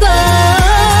있는 걸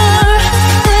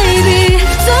Baby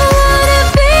don't wanna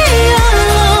be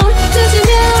alone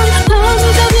늦으면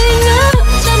허무가 밀려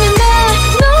어쩌면 나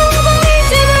너무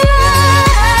보이지 몰라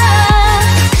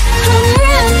I'm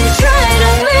really trying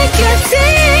to make you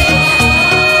see.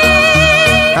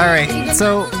 All right,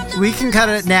 so we can cut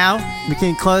it now. We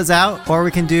can close out, or we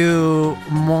can do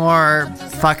more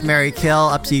Fuck, Marry, Kill.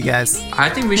 Up to you guys. I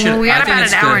think we should. Well, we got I think about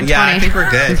it's an hour good. and Yeah, I 20. think we're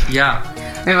good. Yeah.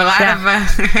 We have a lot of.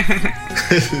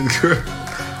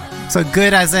 So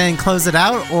good as in close it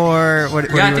out, or what?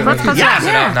 Yeah, I think we Let's can close it out. close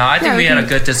it out now. I think Yeah, we we had a can-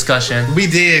 good discussion. We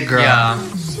did, girl. Yeah.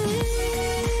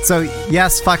 So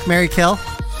yes, Fuck, Marry, Kill.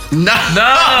 No.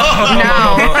 No.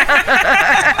 No.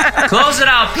 Close it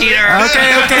out, Peter.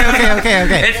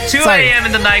 Okay. It's 2 Sorry. a.m.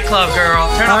 in the nightclub, girl.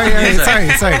 Turn All off right, the music.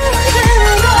 sorry.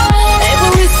 알고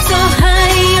있어